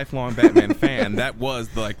a lifelong Batman fan, that was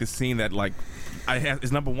the scene that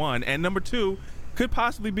is number one, and number two could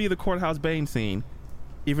possibly be the courthouse Bane scene.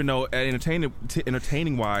 Even though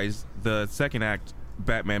entertaining wise, the second act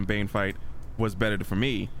Batman Bane fight was better for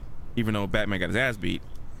me. Even though Batman got his ass beat.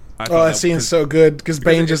 I Oh, thought that scene's 'cause- so good because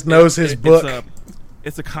Bane it- just it- knows his book.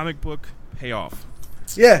 It's a comic book payoff.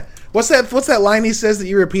 Yeah. What's that line he says that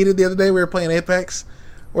you repeated the other day we were playing Apex?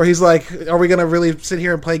 Where he's like, are we going to really sit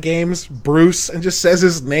here and play games? Bruce, and just says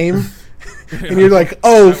his name. And you're like,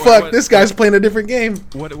 oh, fuck, this guy's playing a different game.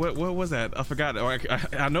 What was that? I forgot.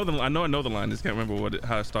 I know the line. Just can't remember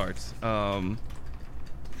how it starts.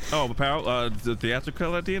 The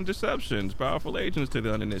theatricality and deceptions, powerful agents to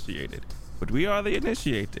the uninitiated. But we are the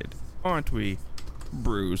initiated, aren't we,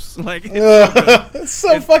 Bruce? Like It's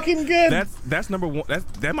so fucking good. that's number one.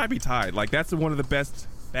 That might be tied. Like that's one of the best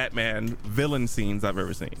Batman villain scenes I've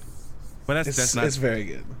ever seen. But that's not. It's very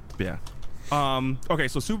good. Yeah. Okay,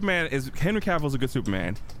 so Henry Cavill's a good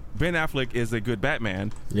Superman. Ben Affleck is a good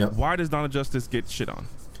Batman. Yep. Why does Dawn of Justice get shit on?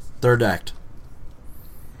 Third act.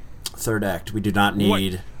 We did not need.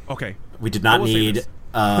 What? Okay. We did not I will say need. this.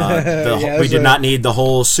 We did not need the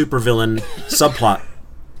whole supervillain subplot.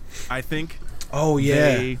 I think. Oh,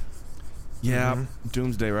 yeah.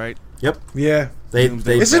 Doomsday, right? Yep. Yeah. They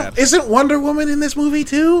Isn't Wonder Woman in this movie,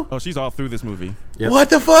 too? Oh, she's all through this movie. Yep. What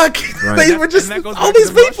the fuck? Right. They And were just that goes all back to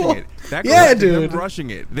these them people. rushing it. That goes Yeah, back to them dude. rushing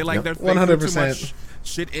it. They're like Yep. they're too 100%. much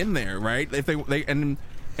shit in there, right? If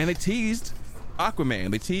they teased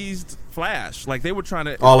Aquaman, they teased Flash, like they were trying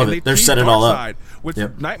to All of and it. they They're teased set it all up. Darkseid, which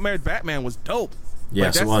Yep. Nightmare Batman was dope.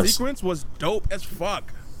 Yes, like, it that was. sequence was dope as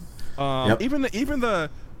fuck. Yep. Even the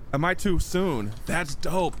am I too soon? That's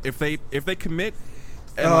dope. If they commit.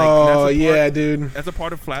 And Oh, that's a yeah, part, dude. As a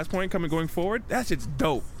part of Flashpoint going forward, that shit's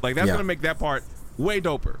dope. Like that's Yeah. gonna make that part way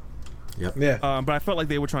doper. Yep. Yeah. But I felt like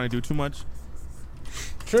they were trying to do too much.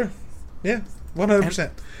 Sure. Yeah.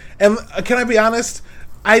 100%. And can I be honest?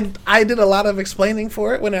 I did a lot of explaining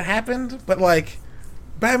for it when it happened, but like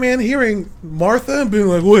Batman hearing Martha and being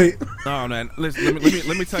like, wait, Oh man, listen, let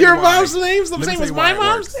me tell your you why. mom's name's the Let me same tell as you my why it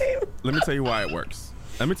mom's works. name? Let me tell you why it works.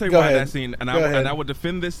 Let me tell you Go why ahead. that scene, and Go ahead. and I will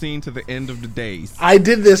defend this scene to the end of the days. I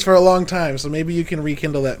did this for a long time, so maybe you can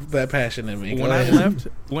rekindle that passion in me. Go ahead.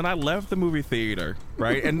 When I left the movie theater,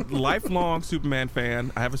 right, and lifelong Superman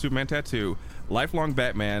fan, I have a Superman tattoo. Lifelong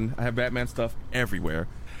Batman, I have Batman stuff everywhere.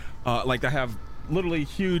 Like I have literally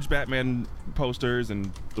huge Batman posters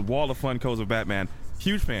and the wall of Funkos of Batman.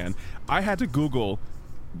 Huge fan. I had to Google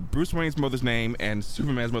Bruce Wayne's mother's name and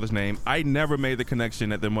Superman's mother's name. I never made the connection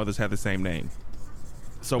that their mothers had the same name.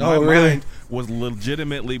 So my really? mind was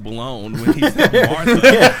legitimately blown when he said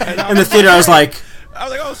Martha. And In the theater, I was like,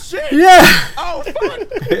 oh shit. yeah. Oh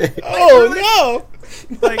fuck. Oh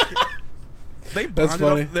no! Like they That's bonded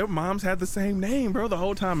funny. up. Their moms had the same name, bro. The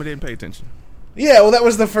whole time I didn't pay attention. Yeah, well, that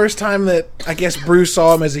was the first time that I guess Bruce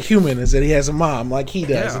saw him as a human, is that he has a mom like he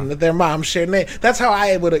does, Yeah. and that their moms share name. That's how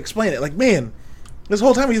I would explain it. Like, man, this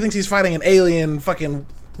whole time he thinks he's fighting an alien fucking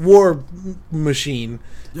war machine,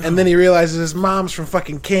 and then he realizes his mom's from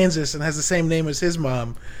fucking Kansas and has the same name as his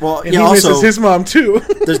mom. Well, and yeah, he also- misses his mom too.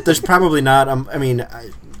 There's probably not.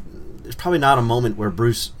 There's probably not a moment where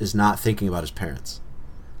Bruce is not thinking about his parents.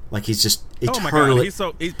 Like he's just Oh my eternally.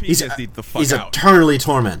 god, he's PTSD the fuck he's out. eternally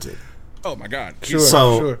tormented. Oh my god. Sure.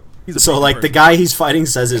 So, He's a so big like the person. guy he's fighting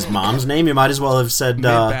says his mom's name. You might as well have said.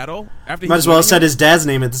 Mid-battle, after Might he's as well have winning said it? his dad's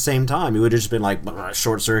name at the same time. He would have just been like,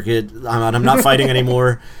 short circuit. I'm not fighting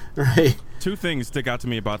anymore. Right. Two things stick out to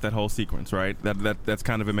me about that whole sequence, right? That's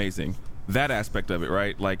kind of amazing. that aspect of it,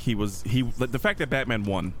 right? Like the fact that Batman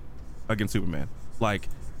won against Superman, like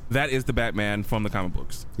that is the Batman from the comic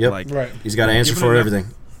books. Yep. Like, right. He's got to answer for everything.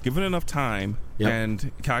 Given enough time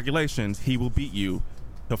and calculations, he will beat you.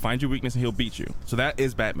 He'll find your weakness and he'll beat you. So that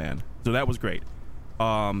is Batman. So that was great.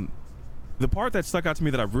 The part that stuck out to me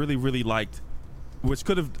that I really, really liked, which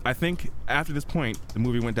could have, I think, after this point, the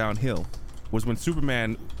movie went downhill, was when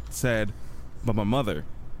Superman said, "But my mother,"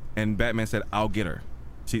 and Batman said, "I'll get her.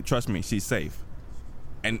 Trust me, she's safe."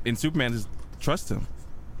 And Superman just trusts him.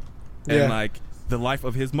 And like the life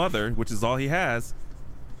of his mother, which is all he has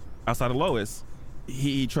outside of Lois,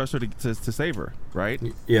 he trusts her to save her, right?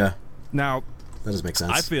 Yeah. Now, that does make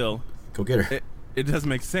sense. I feel go get her. It does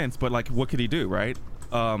make sense, but like, what could he do, right?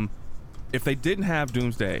 If they didn't have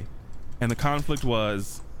Doomsday, and the conflict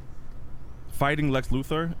was fighting Lex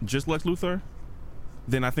Luthor, just Lex Luthor,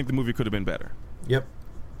 then I think the movie could have been better. Yep.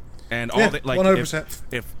 And all that, like, 100%.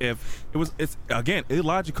 If it's again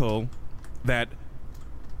illogical that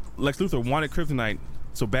Lex Luthor wanted kryptonite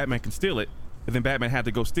so Batman can steal it, and then Batman had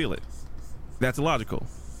to go steal it. That's illogical.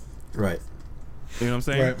 Right. You know what I'm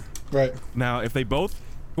saying? Right. Now, if they both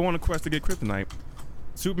go on a quest to get kryptonite,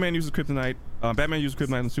 Superman uses kryptonite, Batman uses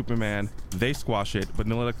kryptonite on Superman, they squash it, but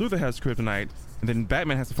then Lex Luthor has kryptonite, and then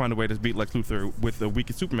Batman has to find a way to beat Lex Luthor with the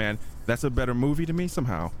weakest Superman. That's a better movie to me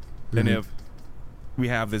somehow than if we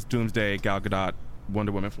have this Doomsday, Gal Gadot,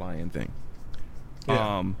 Wonder Woman flying thing.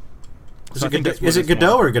 Yeah. Is it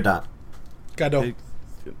Godot or Gadot? Gadot.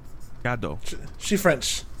 Gadot. She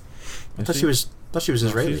French. I thought she was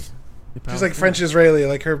Israeli. She's like French Israeli.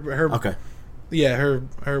 Like her. Okay. Yeah,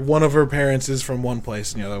 her one of her parents is from one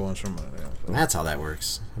place and the other one's from. That's how that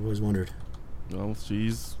works. I've always wondered. Well,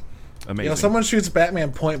 she's amazing. You know, someone shoots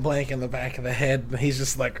Batman point blank in the back of the head, and he's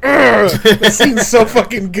just like, "Ugh!" That scene's so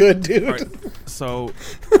fucking good, dude. Right. So,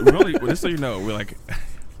 really, just so you know,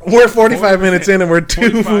 we're 45 minutes in, and we're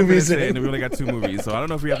 2 movies in. And we only got 2 movies, so I don't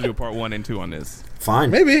know if we have to do part 1 and 2 on this. Fine.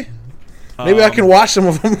 Maybe I can watch some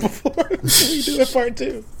of them before we do a part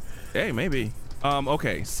 2. Hey, maybe.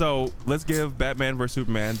 Okay, so let's give Batman vs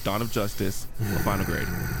Superman: Dawn of Justice a final grade.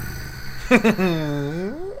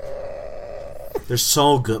 There's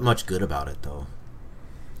so much good about it, though.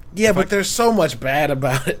 Yeah, but there's so much bad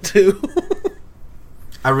about it too.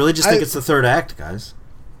 I really just think it's the third act, guys.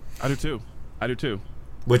 I do too.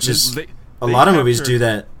 Which is a lot of movies do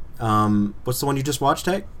that. What's the one you just watched,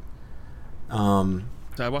 Hank? I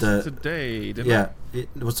watched it today.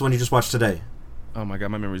 What's the one you just watched today? Oh my god,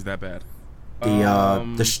 my memory's that bad.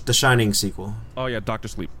 The Shining sequel. Oh yeah, Doctor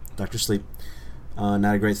Sleep. Doctor Sleep.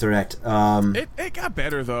 Not a great third act. It got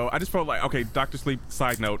better though. I just felt like, okay, Doctor Sleep.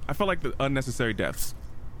 Side note, I felt like the unnecessary deaths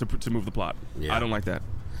to move the plot. Yeah. I don't like that.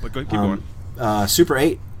 But keep going. Super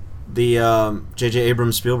 8, the J.J.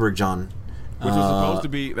 Abrams Spielberg John. Which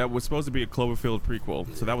was supposed to be a Cloverfield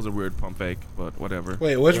prequel, so that was a weird pump fake, but whatever.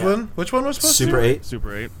 Wait, which one? Which one was supposed Super to? 8.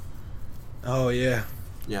 Super 8. Oh yeah.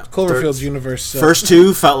 Yeah. Cloverfield's universe. So. First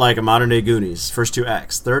 2 felt like a modern day Goonies. First 2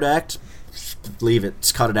 acts. Third act, leave it.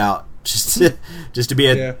 Just cut it out. Just to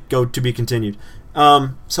be go to be continued.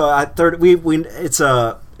 So it's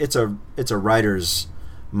a writer's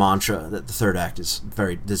mantra that the third act is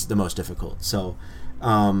the most difficult. So,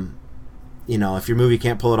 if your movie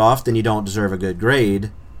can't pull it off, then you don't deserve a good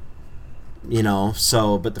grade.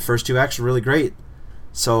 But the first 2 acts are really great.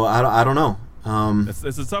 So I don't know.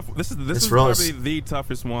 It's a tough. This is probably the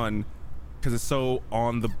toughest one because it's so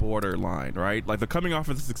on the borderline, right? Like, they're coming off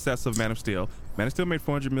of the success of Man of Steel. Man of Steel made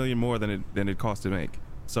 $400 million more than it cost to make.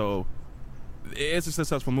 So it's a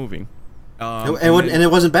successful movie. And it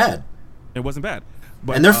wasn't bad. It wasn't bad.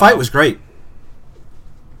 But, and their fight was great.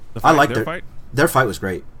 I liked their fight. Their fight was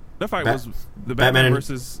great. Their fight was the Batman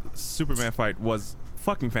versus Superman fight was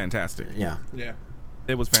fucking fantastic. Yeah.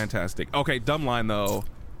 It was fantastic. Okay, dumb line though.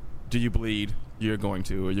 Do you bleed? You're going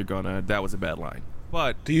to, or you're gonna. That was a bad line.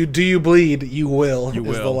 But do you bleed? You will. You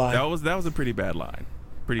will. The line. That was a pretty bad line.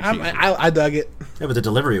 Pretty cheesy. I dug it. Yeah, but the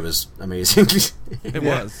delivery was amazing. It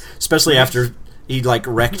was, especially after he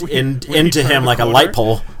wrecked into him like a light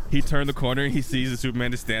pole. He turned the corner and he sees the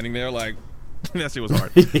Superman just standing there like that shit was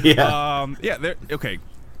hard. Yeah. Okay.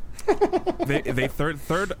 They third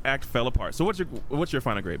act fell apart. So what's your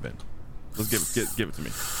final grade, Ben? Let's give it to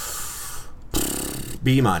me.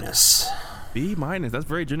 B-. B-. That's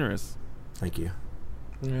very generous. Thank you.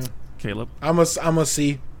 Yeah. Caleb. I'm a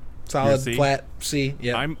C. Solid C? Flat C.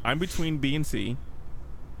 Yeah. I'm between B and C.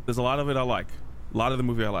 There's a lot of it I like. A lot of the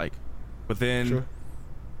movie I like. But then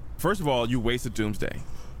first of all, you wasted Doomsday.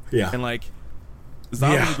 Yeah. And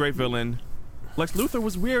Zod was a great villain. Lex Luthor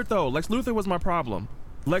was weird though. Lex Luthor was my problem.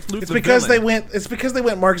 Lex Luthor's It's because villain. It's because they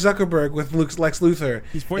went Mark Zuckerberg with Lex Luthor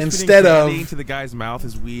He's force instead feeding of. candy to the guy's mouth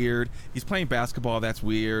is weird. He's playing basketball. That's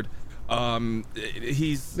weird. They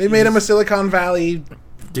made him a Silicon Valley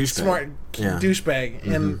douchebag. smart douchebag,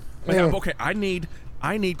 and okay. I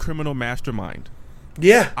need criminal mastermind.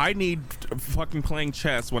 yeah, I need fucking playing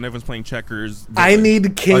chess when everyone's playing checkers. I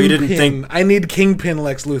need Kingpin. think- I need Kingpin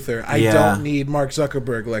Lex Luthor. I Yeah. don't need Mark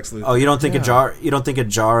Zuckerberg Lex Luthor. Oh, you don't think a jar? You don't think a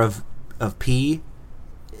jar of pee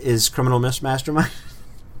is criminal mastermind?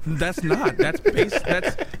 That's not. That's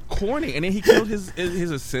corny. And then he killed his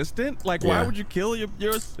assistant. Like, why Yeah. would you kill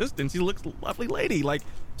your assistant? She looks a lovely lady. Like,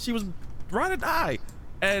 she was trying to die,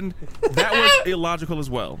 and that was illogical as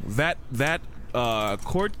well. That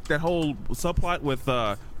whole subplot with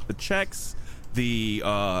the checks,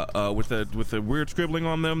 with the weird scribbling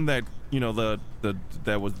on them that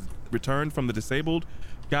that was returned from the disabled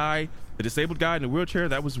guy. The disabled guy in the wheelchair,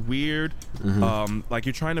 that was weird. Like,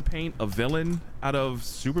 you're trying to paint a villain out of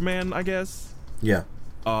Superman, I guess. Yeah.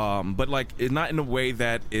 But like, it's not in a way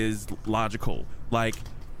that is logical. Like,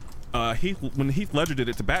 when Heath Ledger did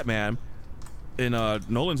it to Batman in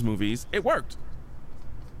Nolan's movies, it worked.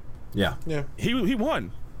 Yeah. Yeah, He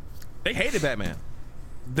won. They hated Batman.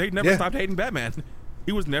 They never stopped hating Batman.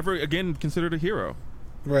 He was never again considered a hero.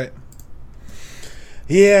 right.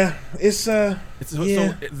 Yeah, So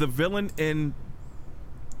the villain in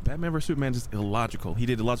Batman vs Superman is illogical. He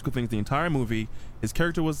did illogical things the entire movie. His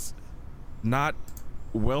character was not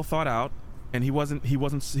well thought out, and he wasn't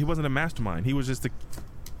a mastermind. He was just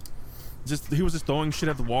throwing shit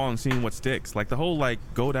at the wall and seeing what sticks. Like, the whole, like,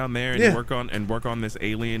 go down there and work on this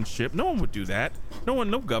alien ship. No one would do that. No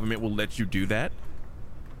government will let you do that.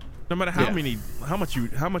 No matter how much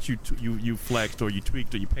you flexed or you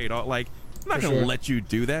tweaked or you paid all. Like, I'm not gonna let you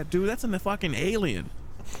do that, dude. That's a fucking alien.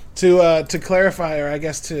 To clarify, or I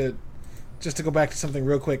guess to go back to something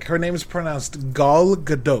real quick, her name is pronounced Gal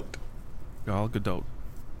Gadot. Gal Gadot.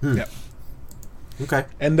 Yep. Okay.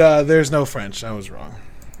 And there's no French. I was wrong.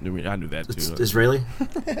 I knew that too. It's Israeli.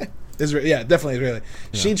 Yeah, definitely Israeli.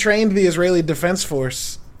 Yeah. She trained the Israeli Defense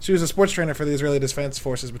Force. She was a sports trainer for the Israeli Defense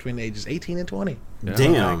Forces between the ages 18 and 20. Yeah.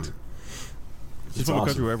 Damn. She's from a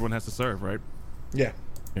country where everyone has to serve, right? Yeah.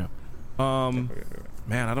 Yeah.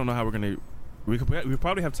 Man, I don't know how we're gonna. We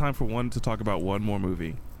probably have time to talk about one more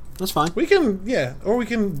movie. That's fine. We can, or we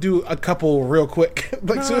can do a couple real quick.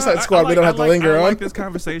 Like Suicide Squad, we don't have to linger on. I like this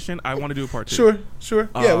conversation. I want to do a part 2. Sure.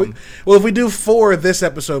 Yeah. If we do 4 this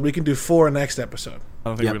episode, we can do 4 next episode. I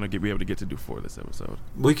don't think we're gonna be able to get to do 4 this episode.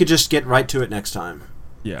 We could just get right to it next time.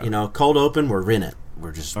 Yeah. Cold open, we're in it.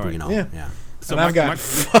 We're just, Yeah. So and I've got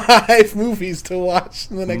 5 movies to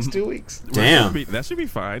watch in the next 2 weeks. Damn. That should be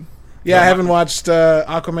fine. Yeah, I haven't watched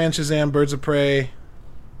Aquaman, Shazam, Birds of Prey.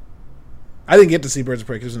 I didn't get to see Birds of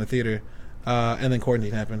Prey because it was in the theater, and then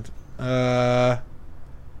quarantine happened.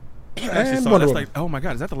 Actually saw, that's like, oh my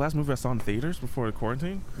god, is that the last movie I saw in theaters before the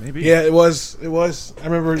quarantine? Maybe. Yeah, it was. I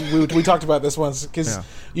remember we talked about this once because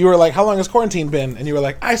you were like, "How long has quarantine been?" And you were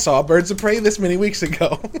like, "I saw Birds of Prey this many weeks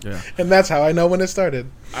ago." Yeah. And that's how I know when it started.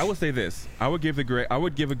 I would say this: I would give a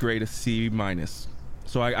grade a C minus.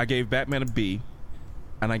 So I gave Batman a B,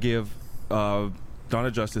 and I give Dawn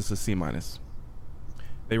of Justice a C minus.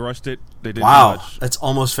 They rushed it. They didn't do much. That's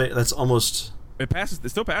almost. It passes. It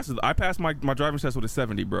still passes. I passed my driving test with a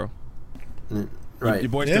 70, bro. Right. Your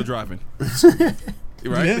boy's still driving.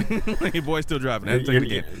 Right? Your boy's still driving.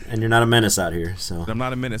 And you're not a menace out here, so. I'm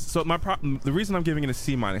not a menace. So the reason I'm giving it a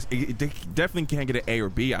C minus, it definitely can't get an A or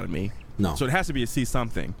B out of me. No. So it has to be a C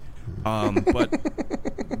something. But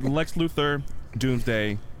Lex Luthor,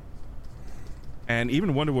 Doomsday, and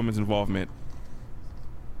even Wonder Woman's involvement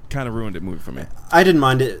kind of ruined the movie for me. I didn't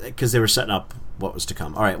mind it because they were setting up what was to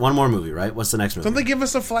come. All right, one more movie, right? What's the next movie? Don't they give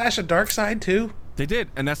us a flash of Darkseid too? They did,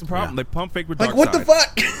 and that's the problem. Yeah. They pump fake with Like, Darkseid. what the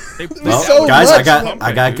fuck? Well, so guys, much.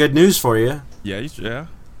 I got good news for you. Yeah.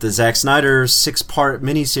 The Zack Snyder 6-part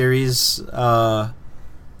miniseries,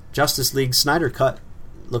 Justice League Snyder Cut,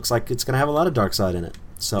 looks like it's going to have a lot of Darkseid in it.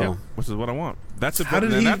 So, yeah, which is what I want. That's a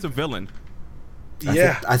villain.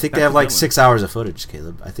 I think they have like 6 hours of footage,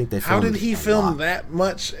 Caleb. I think they filmed. How did he film lot. that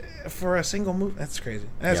much for a single movie? That's crazy.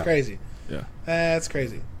 Crazy. Yeah. That's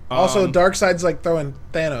crazy. Also, Darkseid's like throwing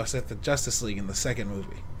Thanos at the Justice League in the second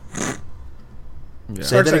movie. Yeah.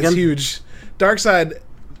 Say that Darkseid's again? huge. Darkseid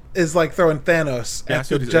is like throwing Thanos at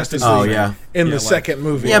the Justice League in the second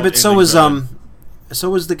movie. Yeah, but so was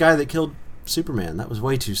the guy that killed Superman. That was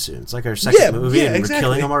way too soon. It's like our second movie, and we're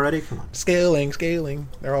killing him already. Come on, scaling.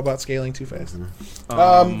 They're all about scaling too fast.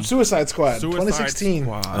 Suicide Squad, 2016.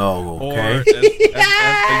 Squad. Oh, okay. Or as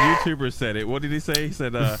a YouTuber said it. What did he say? He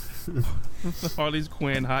said, "Harley's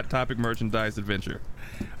Quinn Hot Topic merchandise adventure."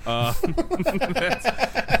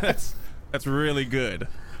 That's really good.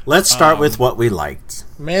 Let's start with what we liked.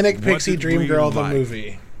 Manic Pixie did Dream we Girl, the like?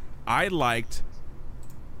 movie. I liked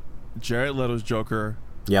Jared Leto's Joker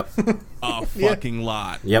Yep. a fucking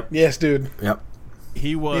lot. Yep. Yes, dude. Yep.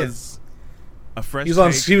 He was a fresh He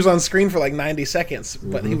take. was on screen for like 90 seconds,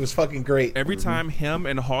 but he was fucking great. Every time him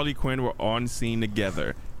and Harley Quinn were on scene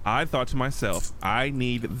together, I thought to myself, I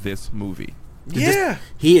need this movie.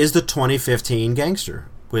 He is the 2015 gangster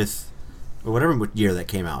with or whatever year that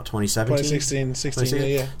came out, 2017? 16,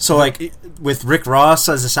 yeah. So, like, with Rick Ross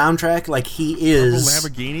as a soundtrack, like, he is...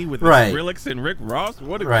 Lamborghini with right. Skrillex and Rick Ross?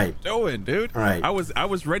 What are right. you doing, dude? Right. I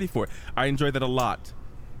was ready for it. I enjoyed that a lot.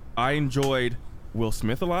 I enjoyed Will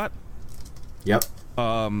Smith a lot. Yep.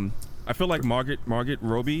 I feel like Margot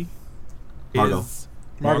Robbie Margot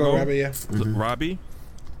Robbie, yeah. Robbie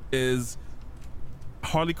is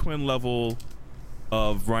Harley Quinn level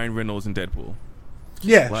of Ryan Reynolds in Deadpool.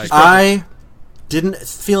 Yeah. Like, I didn't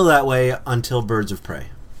feel that way until Birds of Prey.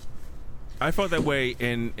 I felt that way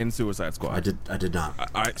in Suicide Squad. I did not.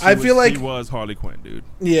 I feel like he was Harley Quinn, dude.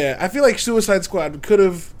 Yeah, I feel like Suicide Squad could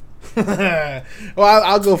have. Well,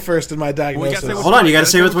 I'll go first in my diagnosis. Hold on, you got to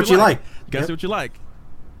say what you like. You got to say what you like.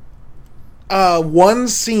 One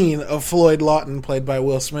scene of Floyd Lawton, played by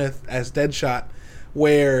Will Smith as Deadshot,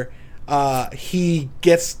 where he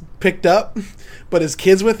gets picked up, but his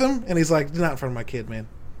kid's with him, and he's like, "Not in front of my kid, man."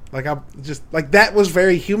 Like, I'm just like, that was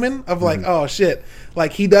very human. Of like, oh shit,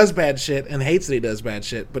 like he does bad shit and hates that he does bad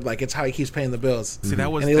shit, but like it's how he keeps paying the bills. See,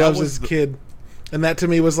 that was, and he loves his kid, and that to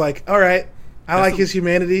me was like, all right, I like his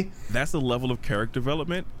humanity. That's the level of character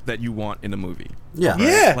development that you want in a movie. Yeah,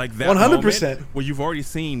 yeah, like that 100%. Where you've already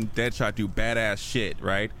seen Deadshot do badass shit,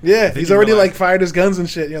 right? Yeah, Then he's you already realize like fired his guns and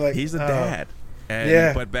shit. You're like, he's a dad. And,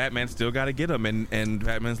 yeah. But Batman still got to get him, and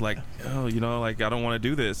Batman's like, oh, you know, like I don't want to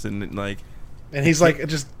do this, and like. And he's like,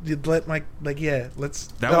 just let my let's.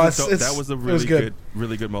 That was a really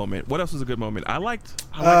good moment. What else was a good moment? I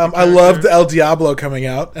loved El Diablo coming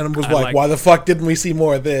out, and was like, why the fuck didn't we see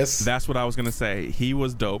more of this? That's what I was gonna say. He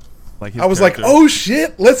was dope. Like his I was character. like, oh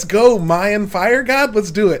shit, let's go Mayan fire god,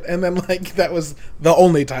 let's do it. And then like that was the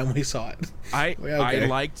only time we saw it. I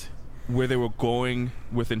liked where they were going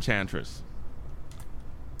with Enchantress,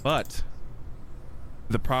 but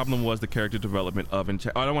the problem was the character development of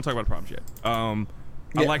Enchantress. I don't want to talk about the problems yet.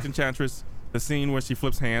 I liked Enchantress. The scene where she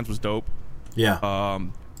flips hands was dope. Yeah.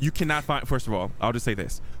 You cannot find. First of all, I'll just say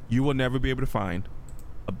this: you will never be able to find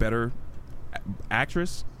a better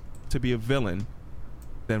actress to be a villain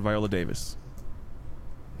than Viola Davis.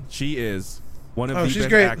 She is one of the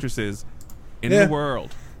best actresses in the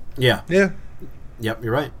world. Yeah. Yeah. Yep,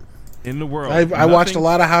 you're right. In the world. I watched a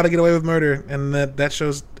lot of How to Get Away with Murder, and that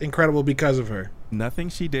show's incredible because of her. Nothing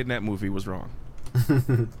she did in that movie was wrong.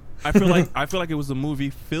 I feel like it was a movie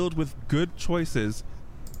filled with good choices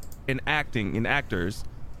in actors,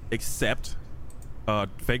 except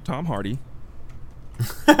fake Tom Hardy,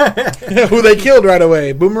 who they killed right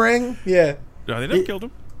away. Boomerang, yeah. No, they never killed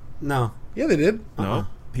him. No. Yeah, they did. No,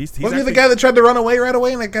 he's wasn't he the guy that tried to run away right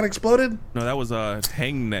away and it got exploded? No, that was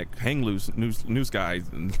hang loose news guy.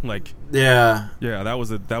 Like yeah, that was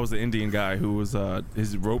the Indian guy who was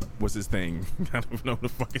his rope was his thing. I don't even know what the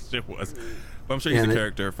fuck his shit was, but I'm sure he's a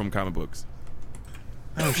character from comic books.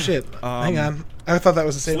 Oh shit! Hang on, I thought that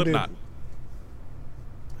was the same Slipknot. dude.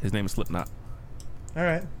 His name is Slipknot. All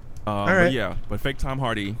right. But fake Tom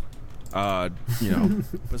Hardy. So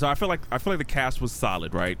I feel like the cast was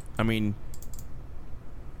solid, right? I mean,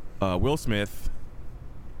 Will Smith,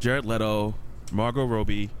 Jared Leto, Margot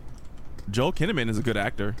Robbie, Joel Kinnaman is a good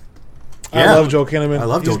actor. Yeah. I love Joel Kinnaman. I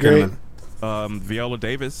love He's Joel Kinnaman. Viola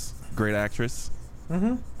Davis, great actress.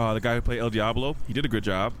 Mm-hmm. The guy who played El Diablo, he did a good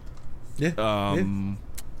job. Yeah.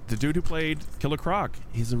 The dude who played Killer Croc,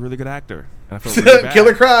 he's a really good actor. And I felt really bad.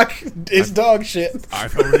 Killer Croc is dog shit. I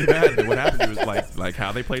felt really bad. What happened was like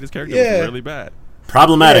how they played his character was really bad.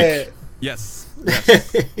 Problematic. Yeah.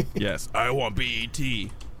 Yes. I want BET.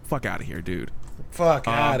 Fuck out of here, dude. Fuck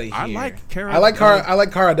out of here. I like Cara. I like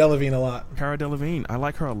Cara Delevingne a lot. Cara Delevingne. I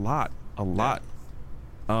like her a lot.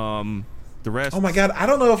 The rest. Oh my god, I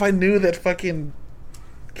don't know if I knew that fucking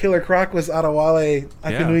Killer Croc was Adewale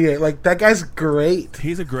Akinnuye. Like, that guy's great.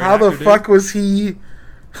 He's a great How actor, the fuck was he?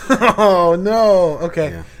 Oh no.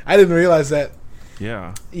 Okay. Yeah. I didn't realize that.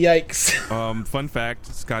 Yeah. Yikes. Fun fact: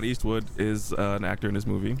 Scott Eastwood is an actor in this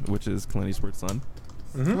movie, which is Clint Eastwood's son.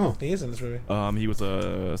 Mm-hmm. Oh, he is in this movie. He was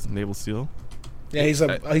a Naval SEAL. Yeah, he's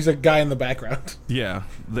a guy in the background. Yeah,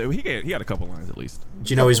 he had a couple lines at least.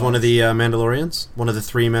 Do you know he's one of the Mandalorians? One of the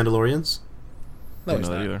 3 Mandalorians? No, he's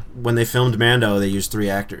not. Either. When they filmed Mando, they used 3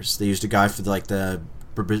 actors. They used a guy for the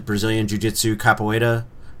Brazilian jiu-jitsu, capoeira,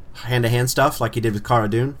 hand-to-hand stuff like he did with Cara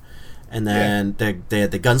Dune. And then the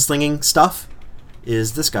gunslinging stuff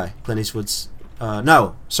is this guy, Clint Eastwood's...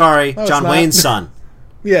 John Wayne's son.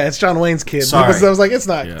 Yeah, it's John Wayne's kid. Sorry. I was like, it's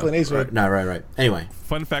not Clint Eastwood. Right. Anyway.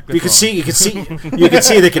 Fun fact that's you could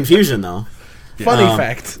see the confusion, though. Funny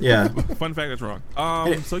fact. Yeah. Fun fact that's wrong.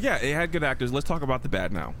 So yeah, it had good actors. Let's talk about the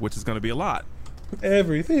bad now, which is going to be a lot.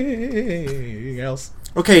 Everything else.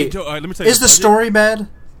 Okay. Joe, let me tell you, is the story bad?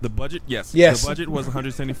 The budget, yes. Yes. The budget was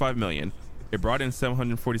 175 million. It brought in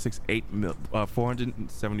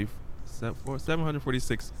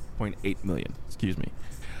 746.8 million. Excuse me.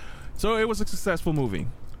 So it was a successful movie.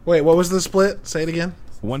 Wait, what was the split? Say it again.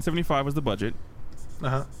 175 was the budget.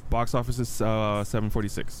 Uh-huh. Box office is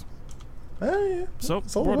 746. Oh, yeah. So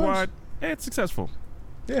worldwide, it's successful.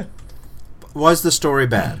 Yeah. Was the story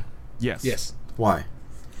bad? Yes. Yes. Why?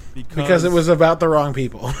 Because it was about the wrong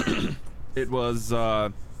people. It was...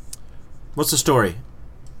 What's the story?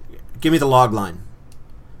 Give me the log line.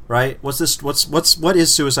 Right? What is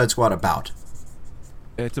Suicide Squad about?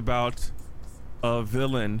 It's about a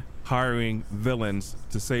villain hiring villains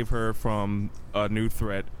to save her from a new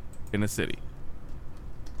threat in the city.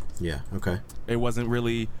 Yeah, okay. It wasn't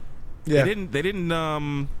really... Yeah. They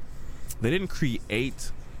didn't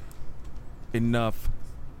create enough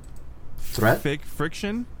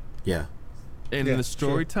friction in the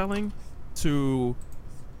storytelling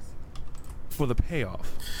for the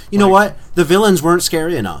payoff. You know what? The villains weren't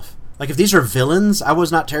scary enough. Like, if these are villains, I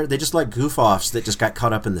was not terrified. They just like goof-offs that just got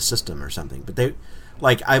caught up in the system or something. But they,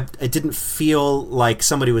 like, it didn't feel like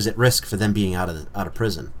somebody was at risk for them being out of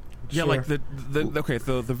prison. Yeah, Sure. like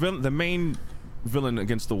the main villain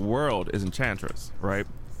against the world is Enchantress, right?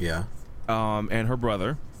 Yeah. And her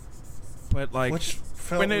brother. But like, Which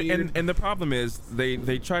felt weird. And the problem is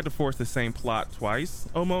they tried to force the same plot twice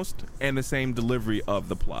almost, and the same delivery of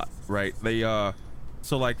the plot, right? They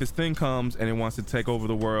so like this thing comes and it wants to take over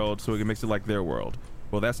the world, so it makes it like their world.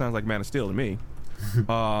 Well, that sounds like Man of Steel to me.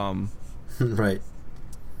 Right.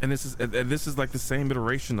 And this is like the same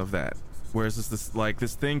iteration of that. Whereas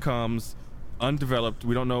this thing comes undeveloped.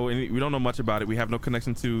 We don't know much about it. We have no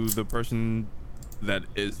connection to the person that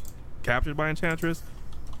is captured by Enchantress.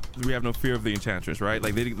 We have no fear of the Enchantress, right?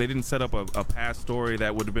 Like they didn't set up a past story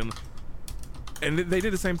that would have been. And they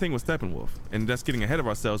did the same thing with Steppenwolf, and that's getting ahead of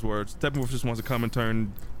ourselves. Where Steppenwolf just wants to come and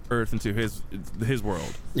turn Earth into his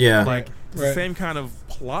world. Yeah, like Right. same kind of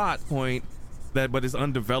plot point but it's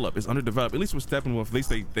undeveloped. It's underdeveloped. At least with Steppenwolf, at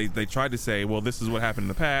least they tried to say, well, this is what happened in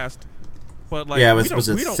the past. But like, yeah, was it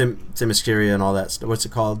Themyscira and all that stuff? What's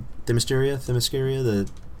it called? Themyscira, the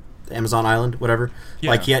Amazon island, whatever.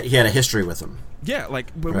 Yeah. Like he had a history with them. Yeah,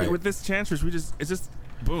 like but Right. with this Enchantress, it's just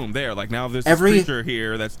boom there. Like now there's Every- this creature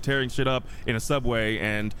here that's tearing shit up in a subway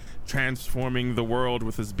and transforming the world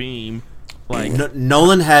with his beam. Like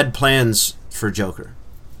Nolan had plans for Joker.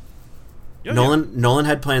 yeah, Nolan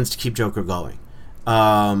had plans to keep Joker going.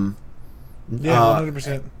 Yeah,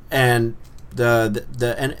 100%. And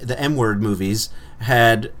the M-word movies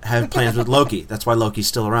have plans with Loki. That's why Loki's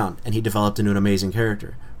still around, and he developed into an amazing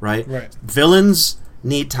character, right? Right. Villains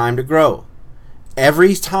need time to grow.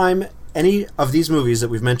 Every time any of these movies that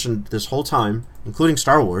we've mentioned this whole time, including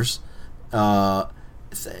Star Wars,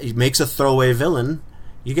 makes a throwaway villain,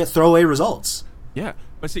 you get throwaway results. Yeah,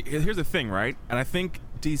 but see, here's the thing, right? And I think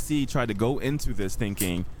DC tried to go into this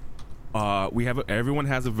thinking, everyone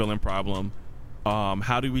has a villain problem.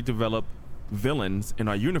 How do we develop villains in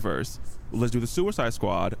our universe? Well, let's do the Suicide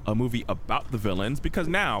Squad, a movie about the villains. Because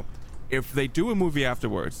now, if they do a movie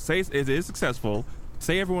afterwards, say it is successful,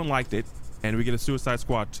 say everyone liked it, and we get a Suicide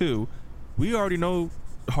Squad 2, we already know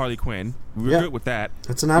Harley Quinn. We're good with that.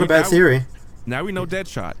 That's not a bad theory. Now we know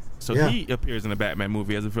Deadshot. So he appears in a Batman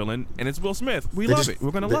movie as a villain, and it's Will Smith. We love it.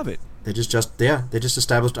 We're going to love it. They just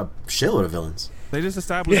established a shitload of villains. They just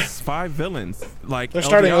established 5 villains. Like They're El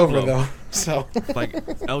starting Diablo. over, though. So Like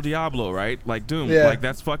El Diablo, right? Like Doom. Yeah. Like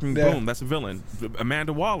that's fucking Yeah. boom. That's a villain.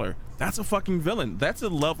 Amanda Waller. That's a fucking villain. That's a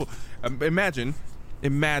level. Imagine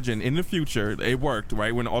in the future it worked,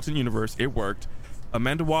 right? When alternate universe it worked.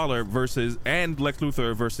 Amanda Waller and Lex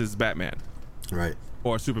Luthor versus Batman, Right.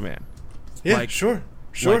 or Superman. yeah, Like- sure.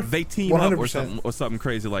 Like they team up 100%. or something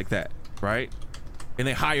crazy like that, right? And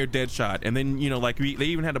they hire Deadshot, and then they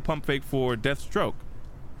even had a pump fake for Deathstroke.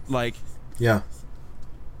 Like Yeah.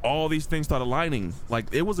 all these things start aligning. Like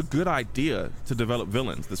it was a good idea to develop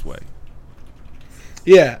villains this way.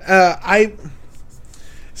 Yeah, I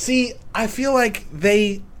feel like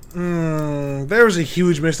there was a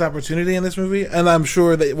huge missed opportunity in this movie, and I'm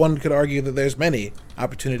sure that one could argue that there's many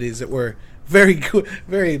opportunities that were very good,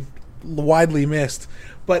 very widely missed.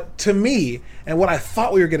 But to me, and what I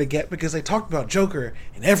thought we were gonna get, because they talked about Joker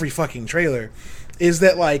in every fucking trailer, is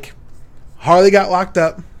that like Harley got locked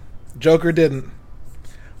up, Joker didn't.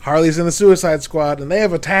 Harley's in the Suicide Squad, and they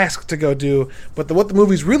have a task to go do. But what the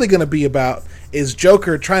movie's really going to be about is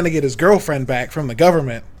Joker trying to get his girlfriend back from the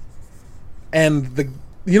government. And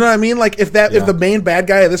you know what I mean? Like if the main bad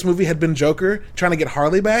guy of this movie had been Joker trying to get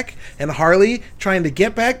Harley back, and Harley trying to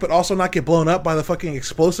get back, but also not get blown up by the fucking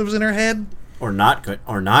explosives in her head, or not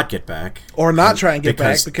get back, or not try and get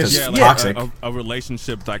back because toxic, a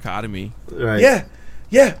relationship dichotomy, right?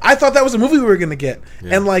 Yeah, I thought that was a movie we were going to get.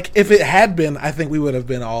 Yeah. And, like, if it had been, I think we would have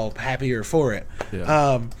been all happier for it.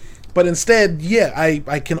 Yeah. But instead,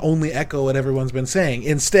 I can only echo what everyone's been saying.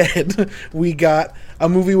 Instead, we got a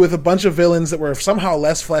movie with a bunch of villains that were somehow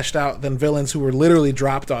less fleshed out than villains who were literally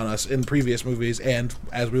dropped on us in previous movies and,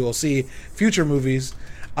 as we will see, future movies.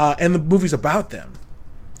 And the movie's about them,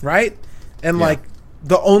 right? And, like,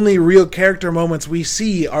 the only real character moments we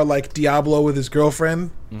see are, like, Diablo with his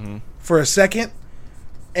girlfriend for a second.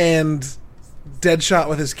 And Deadshot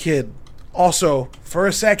with his kid, also for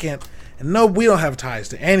a second. And no, we don't have ties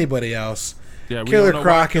to anybody else. Yeah, Killer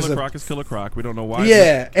Croc is Killer Croc. We don't know why.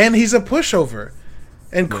 Yeah, and he's a pushover.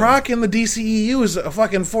 And Croc in the DCEU is a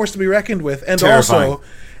fucking force to be reckoned with.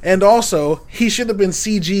 And also, he should have been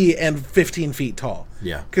CG and 15 feet tall.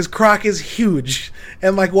 Yeah, because Croc is huge.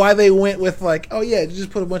 And like, why they went with like, oh yeah,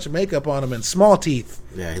 just put a bunch of makeup on him and small teeth.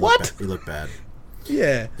 Yeah, he looked bad.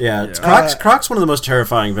 Yeah. Croc's one of the most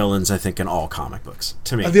terrifying villains, I think, in all comic books,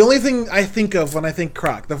 to me. The only thing I think of when I think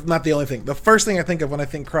Croc, not the only thing, the first thing I think of when I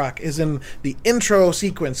think Croc is in the intro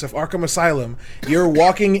sequence of Arkham Asylum. You're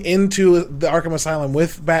walking into the Arkham Asylum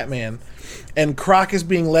with Batman, and Croc is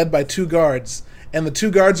being led by two guards, and the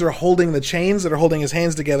two guards are holding the chains that are holding his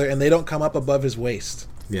hands together, and they don't come up above his waist.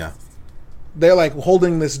 Yeah. They're like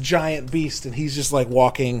holding this giant beast, and he's just like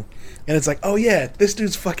walking, and it's like, oh yeah, this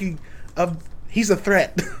dude's fucking... he's a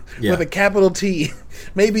threat with a capital T,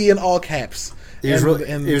 maybe in all caps. He was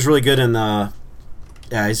really good in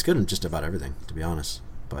he's good in just about everything, to be honest.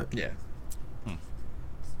 But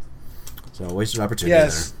so wasted opportunity.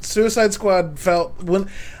 Yes, there. Suicide Squad felt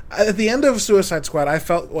at the end of Suicide Squad, I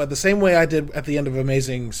felt the same way I did at the end of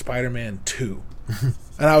Amazing Spider-Man 2.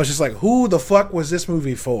 And I was just like, who the fuck was this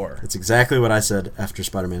movie for? That's exactly what I said after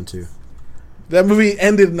Spider-Man 2. That movie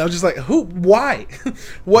ended, and I was just like, who? Why?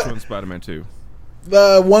 What? Which one's Spider-Man 2?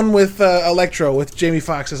 The one with Electro, with Jamie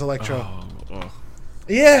Foxx as Electro.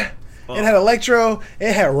 Yeah. It had Electro.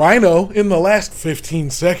 It had Rhino in the last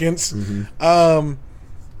 15 seconds. Mm-hmm.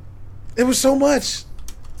 It was so much.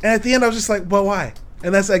 And at the end, I was just like, well, why?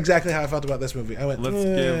 And that's exactly how I felt about this movie. I went,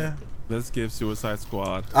 let's give Suicide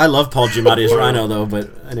Squad. I love Paul Giamatti as Rhino, though,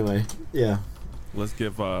 but anyway, yeah. Let's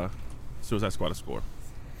give Suicide Squad a score.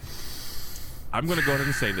 I'm going to go ahead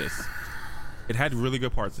and say this. It had really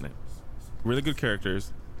good parts in it. Really good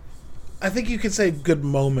characters. I think you could say good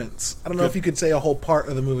moments. I don't know if you could say a whole part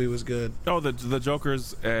of the movie was good. Oh, the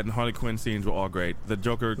Joker's and Harley Quinn scenes were all great. The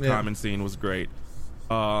Joker common scene was great.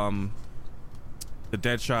 The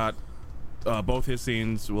Deadshot, both his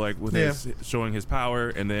scenes, like with his showing his power,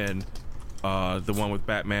 and then the one with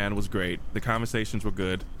Batman was great. The conversations were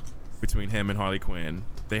good between him and Harley Quinn.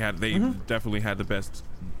 They definitely had the best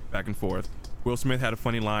back and forth. Will Smith had a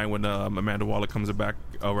funny line when Amanda Waller comes back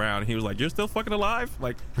around. He was like, "You're still fucking alive?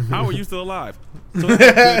 Like, how are you still alive?" So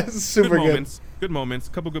Super good. Good moments.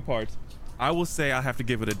 Couple good parts. I will say I have to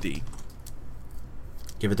give it a D.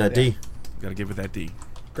 Give it that D. Gotta give it that D.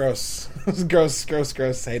 Gross. Gross.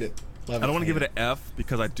 Hate it. Love it. I don't want to give it an F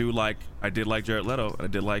because I did like Jared Leto and I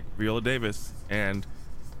did like Viola Davis, and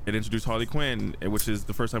it introduced Harley Quinn, which is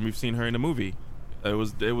the first time we've seen her in a movie. It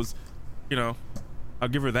was, you know, I'll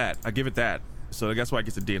give her that. I give it that. So that's why it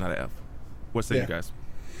gets a D, not an F. What say you guys?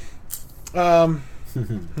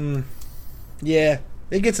 Yeah,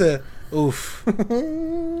 it gets a oof.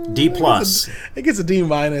 D plus. It gets a D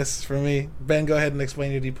minus for me. Ben, go ahead and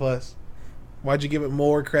explain your D plus. Why'd you give it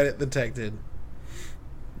more credit than Tech did?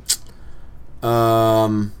 I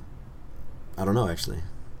don't know, actually.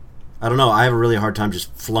 I don't know. I have a really hard time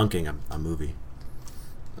just flunking a movie.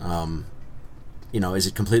 You know, is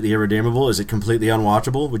it completely irredeemable? Is it completely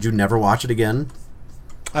unwatchable? Would you never watch it again?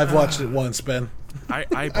 I've watched it once, Ben.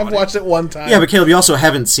 I've watched it one time. Yeah, but Caleb, you also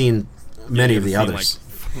haven't seen many of the others.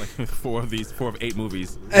 Like 4 of 8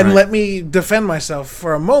 movies. And let me defend myself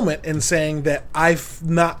for a moment in saying that I've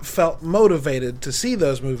not felt motivated to see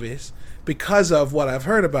those movies because of what I've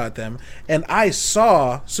heard about them. And I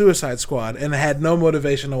saw Suicide Squad and had no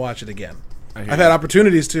motivation to watch it again. I've had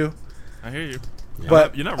opportunities to. I hear you. Yeah.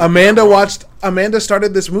 But Amanda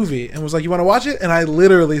started this movie and was like, "You want to watch it?" And I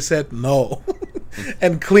literally said no.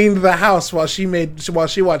 and cleaned the house while she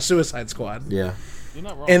watched Suicide Squad. Yeah. You're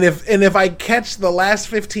not wrong. And if I catch the last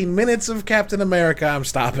 15 minutes of Captain America, I'm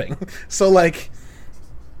stopping. So like,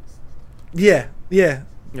 yeah.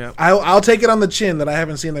 I'll take it on the chin that I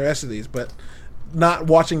haven't seen the rest of these, but not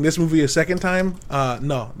watching this movie a second time,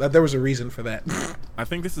 no, there was a reason for that. I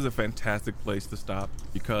think this is a fantastic place to stop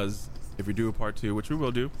because if we do a part 2, which we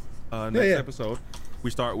will do next episode,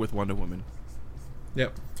 we start with Wonder Woman.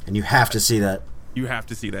 Yep. And you have to see that. You have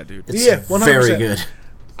to see that, dude. It's 100%. very good.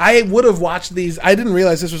 I would have watched these. I didn't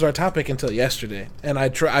realize this was our topic until yesterday, and I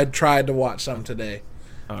tried to watch some today.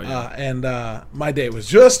 Oh, yeah. And my day was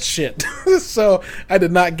just shit. So I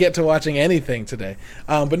did not get to watching anything today.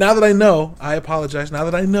 But now that I know, I apologize. Now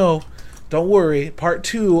that I know, don't worry. Part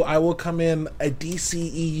 2, I will come in a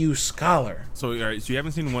DCEU scholar. So, all right, so you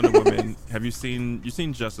haven't seen Wonder Woman. You've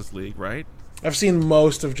seen Justice League, right? I've seen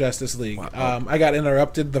most of Justice League. Wow. I got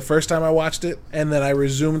interrupted the first time I watched it, and then I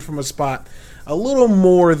resumed from a spot a little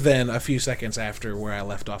more than a few seconds after where I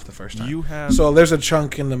left off the first time. So there's a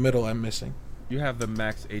chunk in the middle I'm missing. You have the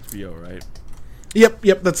Max HBO, right?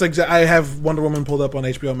 Yep. That's I have Wonder Woman pulled up on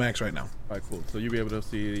HBO Max right now. All right, cool. So you'll be able to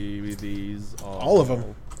see these all of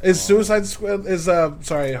them. Is Suicide Squad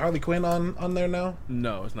Harley Quinn on there now?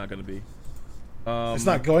 No, it's not going to be. It's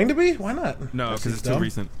not going to be? Why not? No, because it's too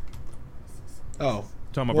recent. Oh.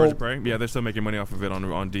 Talking about Birds of Prey? Yeah, they're still making money off of it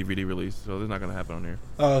on DVD release, so it's not going to happen on here.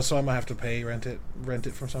 Oh, so I might have to rent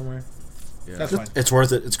it from somewhere. Yeah. That's fine. It's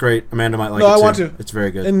worth it. It's great. Amanda might like it too. No, I want to. It's very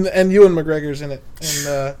good. And Ewan McGregor's in it.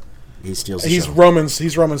 And he steals the he's show. Roman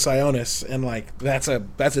Sionis, and like that's a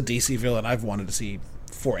DC villain I've wanted to see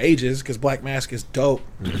for ages because Black Mask is dope.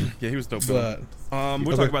 Yeah, he was dope. But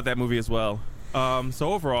we'll talk about that movie as well.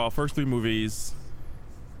 So overall, first 3 movies.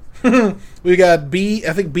 We got B.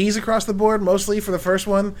 I think B's across the board mostly for the first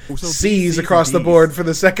one. So C's across the board for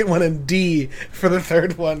the second one, and D for the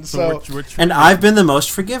third one. So which and I've been the most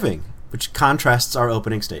forgiving, which contrasts our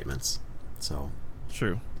opening statements. So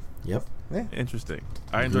true. Yep. Yeah. Interesting.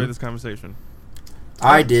 I enjoyed this conversation.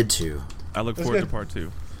 I did too. I look forward to part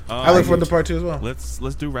 2. I look forward to part 2 as well.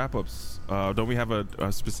 Let's do wrap ups. Don't we have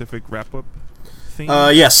a specific wrap up theme?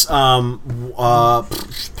 Yes.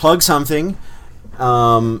 Plug something.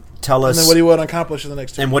 Tell us. And then what do you want to accomplish in the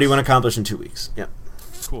next 2 weeks? And what do you want to accomplish in 2 weeks? Yep.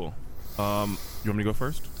 Cool. You want me to go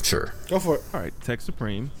first? Sure. Go for it. All right. Tech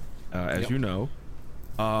Supreme, as you know.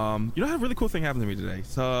 You know, I had a really cool thing happen to me today.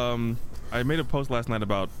 So I made a post last night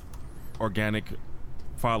about organic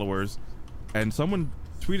followers, and someone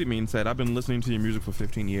tweeted me and said, "I've been listening to your music for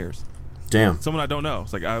 15 years." Damn. Someone I don't know.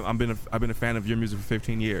 It's like I've been a fan of your music for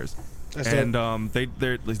 15 years. That's and dope.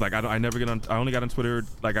 they're like I never get on. I only got on Twitter.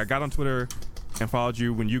 Like I got on Twitter and followed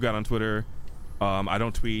you when you got on Twitter. I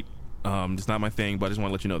don't tweet. It's not my thing, but I just want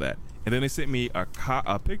to let you know that. And then they sent me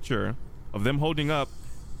a picture of them holding up,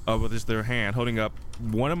 with just their hand holding up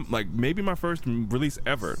one of maybe my first release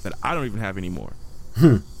ever that I don't even have anymore.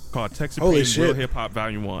 Called Tech Supreme Real Hip Hop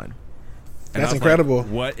Volume 1. And that's incredible. Like,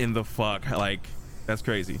 what in the fuck? Like, that's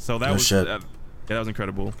crazy. So that was shit. Yeah, that was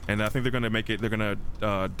incredible. And I think they're gonna make it. They're gonna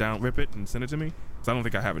rip it and send it to me. Because I don't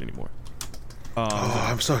think I have it anymore.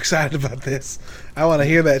 I'm so excited about this. I want to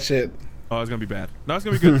hear that shit. Oh, it's gonna be bad. No, it's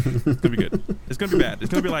gonna be good. It's gonna be good. It's gonna be bad.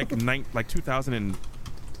 It's gonna be like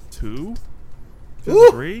 2002,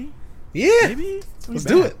 2003. Yeah, maybe. Let's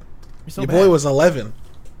do it. So Your bad. boy was 11.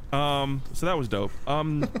 So that was dope.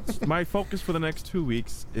 My focus for the next 2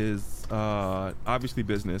 weeks is obviously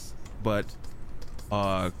business, but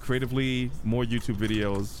creatively more YouTube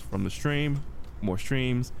videos from the stream, more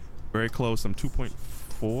streams. Very close. I'm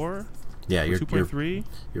 2.4. Yeah, you're 2.3.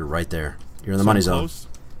 You're right there. You're in the money zone.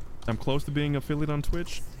 I'm close to being affiliate on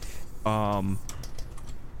Twitch.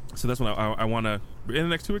 So that's what I want to. In the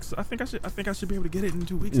next 2 weeks, I think I should be able to get it in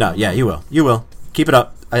 2 weeks. No, yeah, you will. You will. Keep it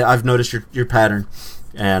up. I've noticed your pattern,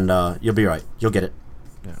 and you'll be right. You'll get it.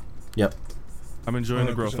 Yeah. Yep. I'm enjoying 100%.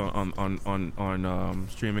 the growth on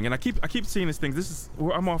streaming, and I keep seeing this thing.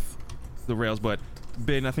 I'm off the rails, but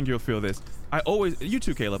Ben, I think you'll feel this. You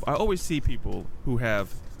too, Caleb. I always see people who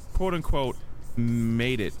have quote unquote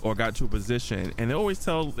made it or got to a position, and they always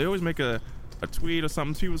make a tweet or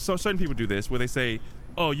something. Certain people do this where they say,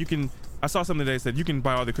 "Oh, you can." I saw something today that said you can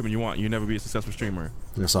buy all the equipment you want. You never be a successful streamer.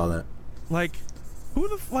 I saw that. Like,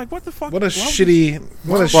 what the fuck? What a You're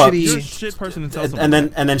a shitty shit person to tell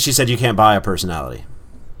someone. And then she said you can't buy a personality.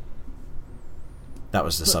 That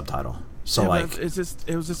was the subtitle. So Yeah, like,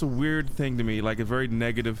 it was just a weird thing to me, like a very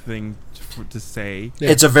negative thing to say.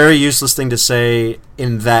 Yeah. it's a very useless thing to say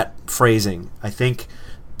in that phrasing. I think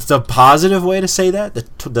the positive way to say that,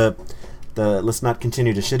 the let's not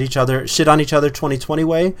continue to shit on each other 2020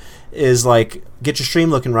 way is like get your stream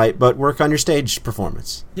looking right, but work on your stage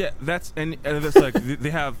performance. Yeah, that's like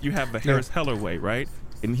you have the Harris Heller way, right?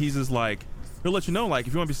 And he's just like, he'll let you know, like,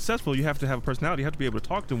 if you want to be successful, you have to have a personality. You have to be able to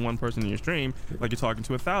talk to one person in your stream like you're talking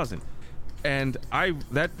to 1,000. And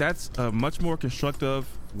that's a much more constructive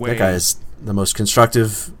way. That guy is the most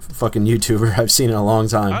constructive fucking YouTuber I've seen in a long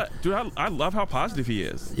time. I love how positive he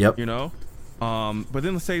is. Yep. You know? But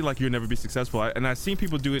then let's say like you'll never be successful, and I've seen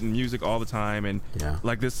people do it in music all the time, and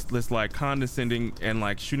like this like condescending and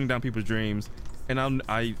like shooting down people's dreams, and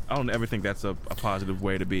I don't ever think that's a positive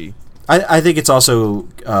way to be. I think it's also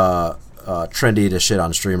trendy to shit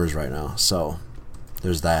on streamers right now, so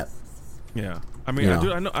there's that. Yeah, I mean,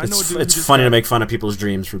 I know a dude. It's funny to make fun of people's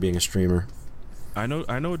dreams for being a streamer. I know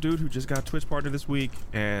a dude who just got Twitch partner this week,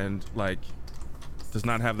 and like does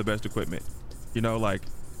not have the best equipment. You know, like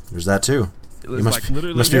there's that too. You must,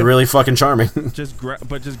 like must be really fucking charming. just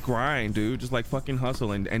grind, dude. Just like fucking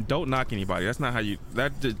hustle and don't knock anybody. That's not how you.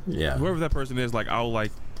 Whoever that person is, like I'll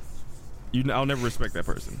never respect that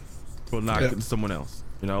person for knocking someone else.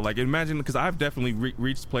 You know, like imagine, because I've definitely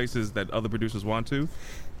reached places that other producers want to,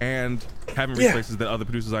 and haven't reached places that other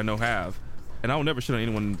producers I know have. And I will never shit on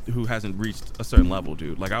anyone who hasn't reached a certain level,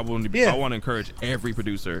 dude. Like I want to encourage every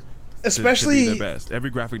producer, especially to be their best.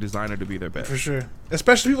 Every graphic designer to be their best, for sure.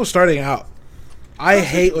 Especially people starting out. I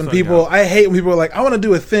hate when people are like, I want to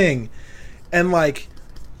do a thing, and like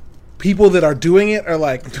people that are doing it are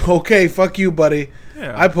like, okay, fuck you, buddy.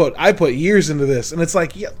 Yeah. I put years into this, and it's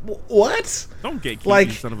like, yeah, what? Don't gatekeep, like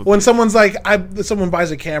you son of a when bitch. someone's like, someone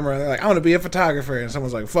buys a camera, and they're like, I want to be a photographer, and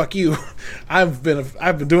someone's like, fuck you, I've been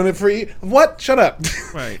doing it for you. What? Shut up.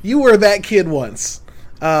 Right. You were that kid once.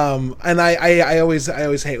 And I always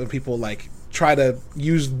hate when people like try to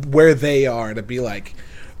use where they are to be like,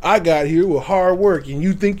 I got here with hard work, and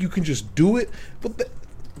you think you can just do it? But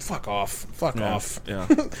fuck off. Yeah.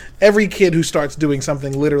 Every kid who starts doing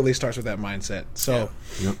something literally starts with that mindset. So,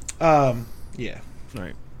 yeah.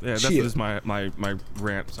 Right. Yeah, that's just my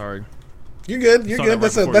rant. Sorry. You're good. You're good.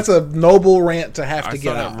 That's a noble rant to have to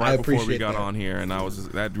get out. Right I appreciate before we got that. on here, and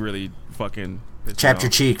that really fucking chapped your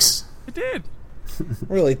cheeks. It did.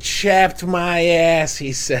 Really chapped my ass,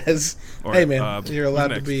 he says. Hey man, you're allowed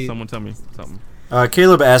to be. Someone tell me something.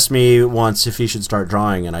 Caleb asked me once if he should start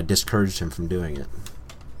drawing, and I discouraged him from doing it.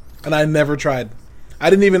 And I never tried.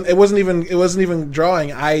 It wasn't even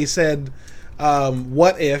drawing. I said,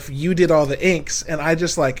 what if you did all the inks and I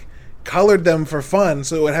just like colored them for fun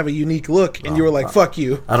so it would have a unique look, and you were like, fuck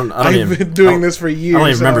you. I've been doing this for years. I don't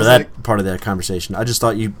even remember that part of that conversation. I just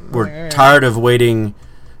thought you were tired of waiting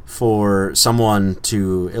for someone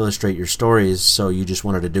to illustrate your stories, so you just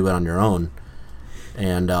wanted to do it on your own.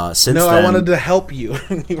 And since then, I wanted to help you.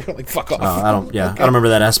 You were like, "Fuck off." I don't remember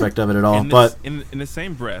that aspect of it at all. But in the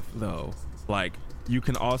same breath, though, like you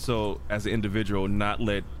can also, as an individual, not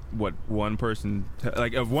let what one person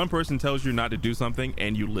like if one person tells you not to do something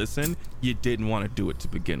and you listen, you didn't want to do it to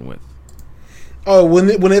begin with. Oh,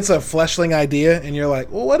 when it's a fleshling idea and you're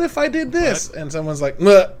like, well, what if I did this? And someone's like,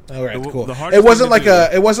 all right, cool. It wasn't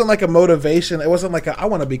like a motivation. It wasn't like I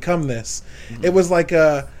want to become this. Mm-hmm. It was like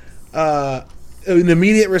an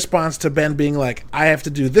immediate response to Ben being like, I have to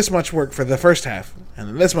do this much work for the first half and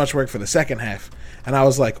then this much work for the second half. And I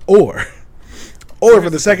was like, or for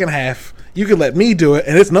the second half, you could let me do it,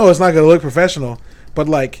 and it's not going to look professional, but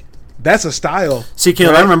like that's a style. See,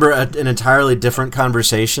 Caleb, right? I remember an entirely different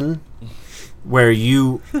conversation where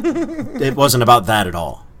it wasn't about that at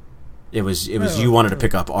all. It was you wanted to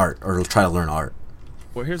pick up art or try to learn art.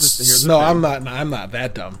 Well, here's the no, thing. I'm not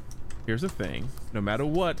that dumb. Here's the thing. No matter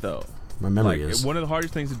what, though, my memory is one of the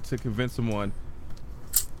hardest things to convince someone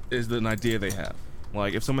is an idea they have.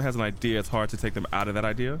 Like if someone has an idea, it's hard to take them out of that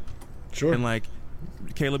idea. Sure. And like,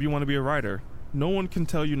 Caleb, you want to be a writer. No one can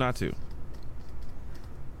tell you not to.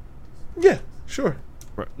 Yeah, sure.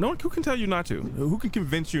 Right. No one who can tell you not to. Who can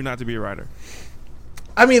convince you not to be a writer?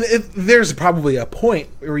 I mean, there's probably a point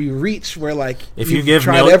where you reach where like if you give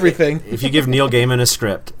tried everything. If you give Neil Gaiman a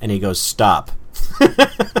script and he goes stop,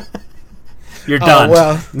 you're done.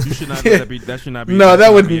 Well, you should not. That should not be. No,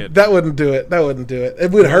 that wouldn't do it. That wouldn't do it.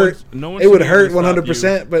 It would hurt. It would hurt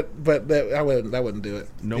 100%. But that wouldn't do it.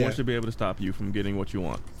 No one should be able to stop you from getting what you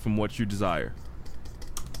want, from what you desire.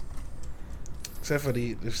 Except for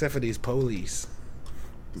these police.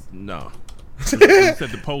 No. You said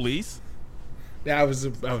the police? Yeah, I was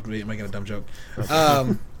making a dumb joke.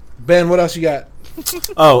 Ben, what else you got?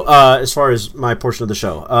 As far as my portion of the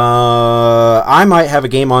show, I might have a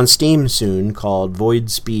game on Steam soon called Void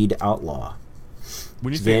Speed Outlaw.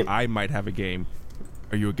 When you say I might have a game,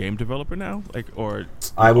 Are you a game developer now?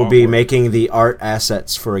 I will be making the art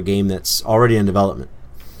assets for a game that's already in development.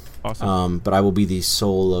 Awesome. But I will be the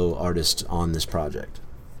solo artist on this project.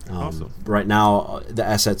 Awesome. Right now, the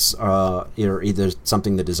assets are either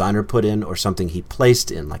something the designer put in or something he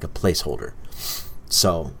placed in, like a placeholder.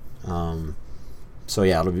 So,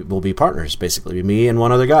 yeah, we'll be partners, basically. Me and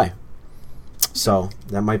one other guy. So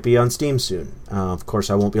that might be on Steam soon. Of course,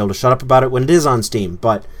 I won't be able to shut up about it when it is on Steam,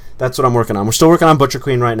 but that's what I'm working on. We're still working on Butcher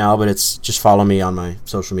Queen right now, but it's just follow me on my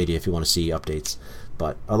social media if you want to see updates.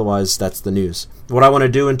 But otherwise, that's the news. What I want to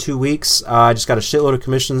do in 2 weeks, I just got a shitload of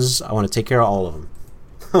commissions. I want to take care of all of them.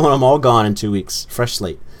 I want them all gone in 2 weeks. Fresh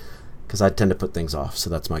slate. Because I tend to put things off, so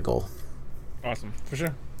that's my goal. Awesome. For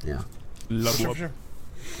sure. Yeah. Love for sure.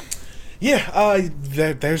 Yeah,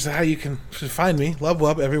 there's how you can find me. Love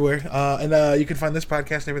Wub everywhere. And you can find this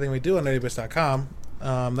podcast and everything we do on nerdybits.com.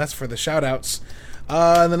 That's for the shout-outs.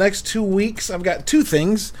 In the next 2 weeks, I've got 2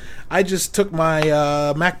 things. I just took my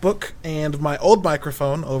MacBook and my old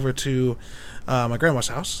microphone over to my grandma's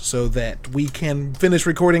house so that we can continue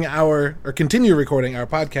recording our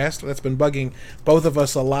podcast. That's been bugging both of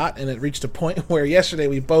us a lot, and it reached a point where yesterday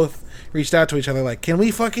we both reached out to each other like, can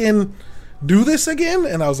we fucking do this again?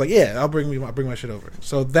 And I was like, yeah, I'll bring my shit over.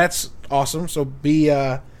 So that's awesome. So be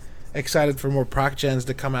excited for more proc gens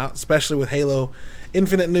to come out, especially with Halo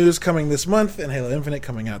Infinite news coming this month and Halo Infinite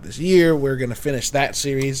coming out this year. We're going to finish that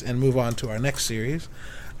series and move on to our next series.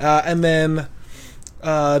 And then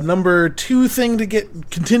number 2 thing to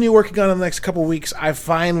continue working on in the next couple weeks, I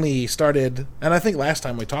finally started, and I think last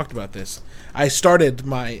time we talked about this, I started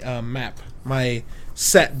my my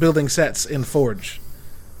building sets in Forge.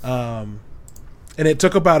 And it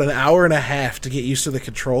took about an hour and a half to get used to the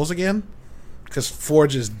controls again, because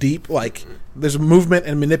Forge is deep. Like, there's movement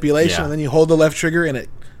and manipulation, and then you hold the left trigger and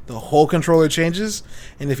the whole controller changes.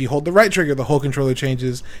 And if you hold the right trigger, the whole controller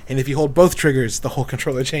changes. And if you hold both triggers, the whole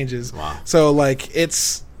controller changes. Wow. So like they've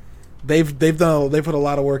put a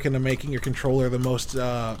lot of work into making your controller the most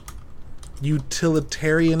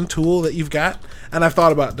utilitarian tool that you've got. And I've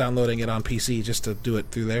thought about downloading it on PC just to do it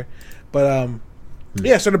through there. But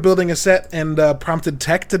yeah, I started building a set and prompted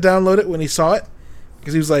Tech to download it when he saw it,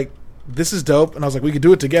 because he was like, this is dope. And I was like, we could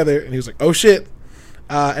do it together. And he was like, oh shit.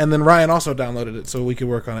 And then Ryan also downloaded it so we could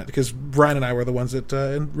work on it, because Ryan and I were the ones that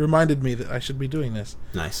reminded me that I should be doing this.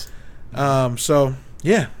 Nice. So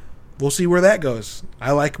yeah, we'll see where that goes.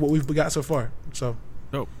 I like what we've got so far. So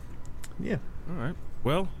dope. Yeah. All right.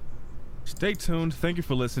 Well, stay tuned. Thank you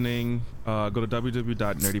for listening. Go to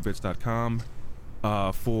www.nerdybits.com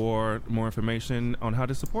for more information on how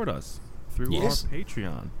to support us through our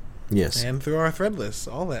Patreon. Yes. And through our thread list.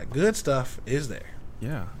 All that good stuff is there.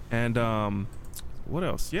 Yeah. And what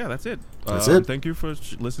else? Yeah, that's it. That's it. Thank you for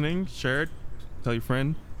listening. Share it. Tell your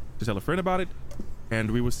friend. Just tell a friend about it.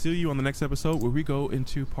 And we will see you on the next episode where we go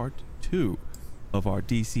into part 2 of our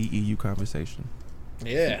DCEU conversation.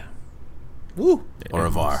 Yeah. Woo. Au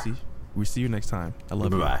revoir. We see you next time. I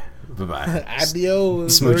love you. Bye-bye. Bye-bye.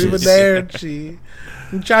 Adios. Smooches. Arrivederci.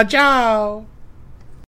 Ciao, ciao.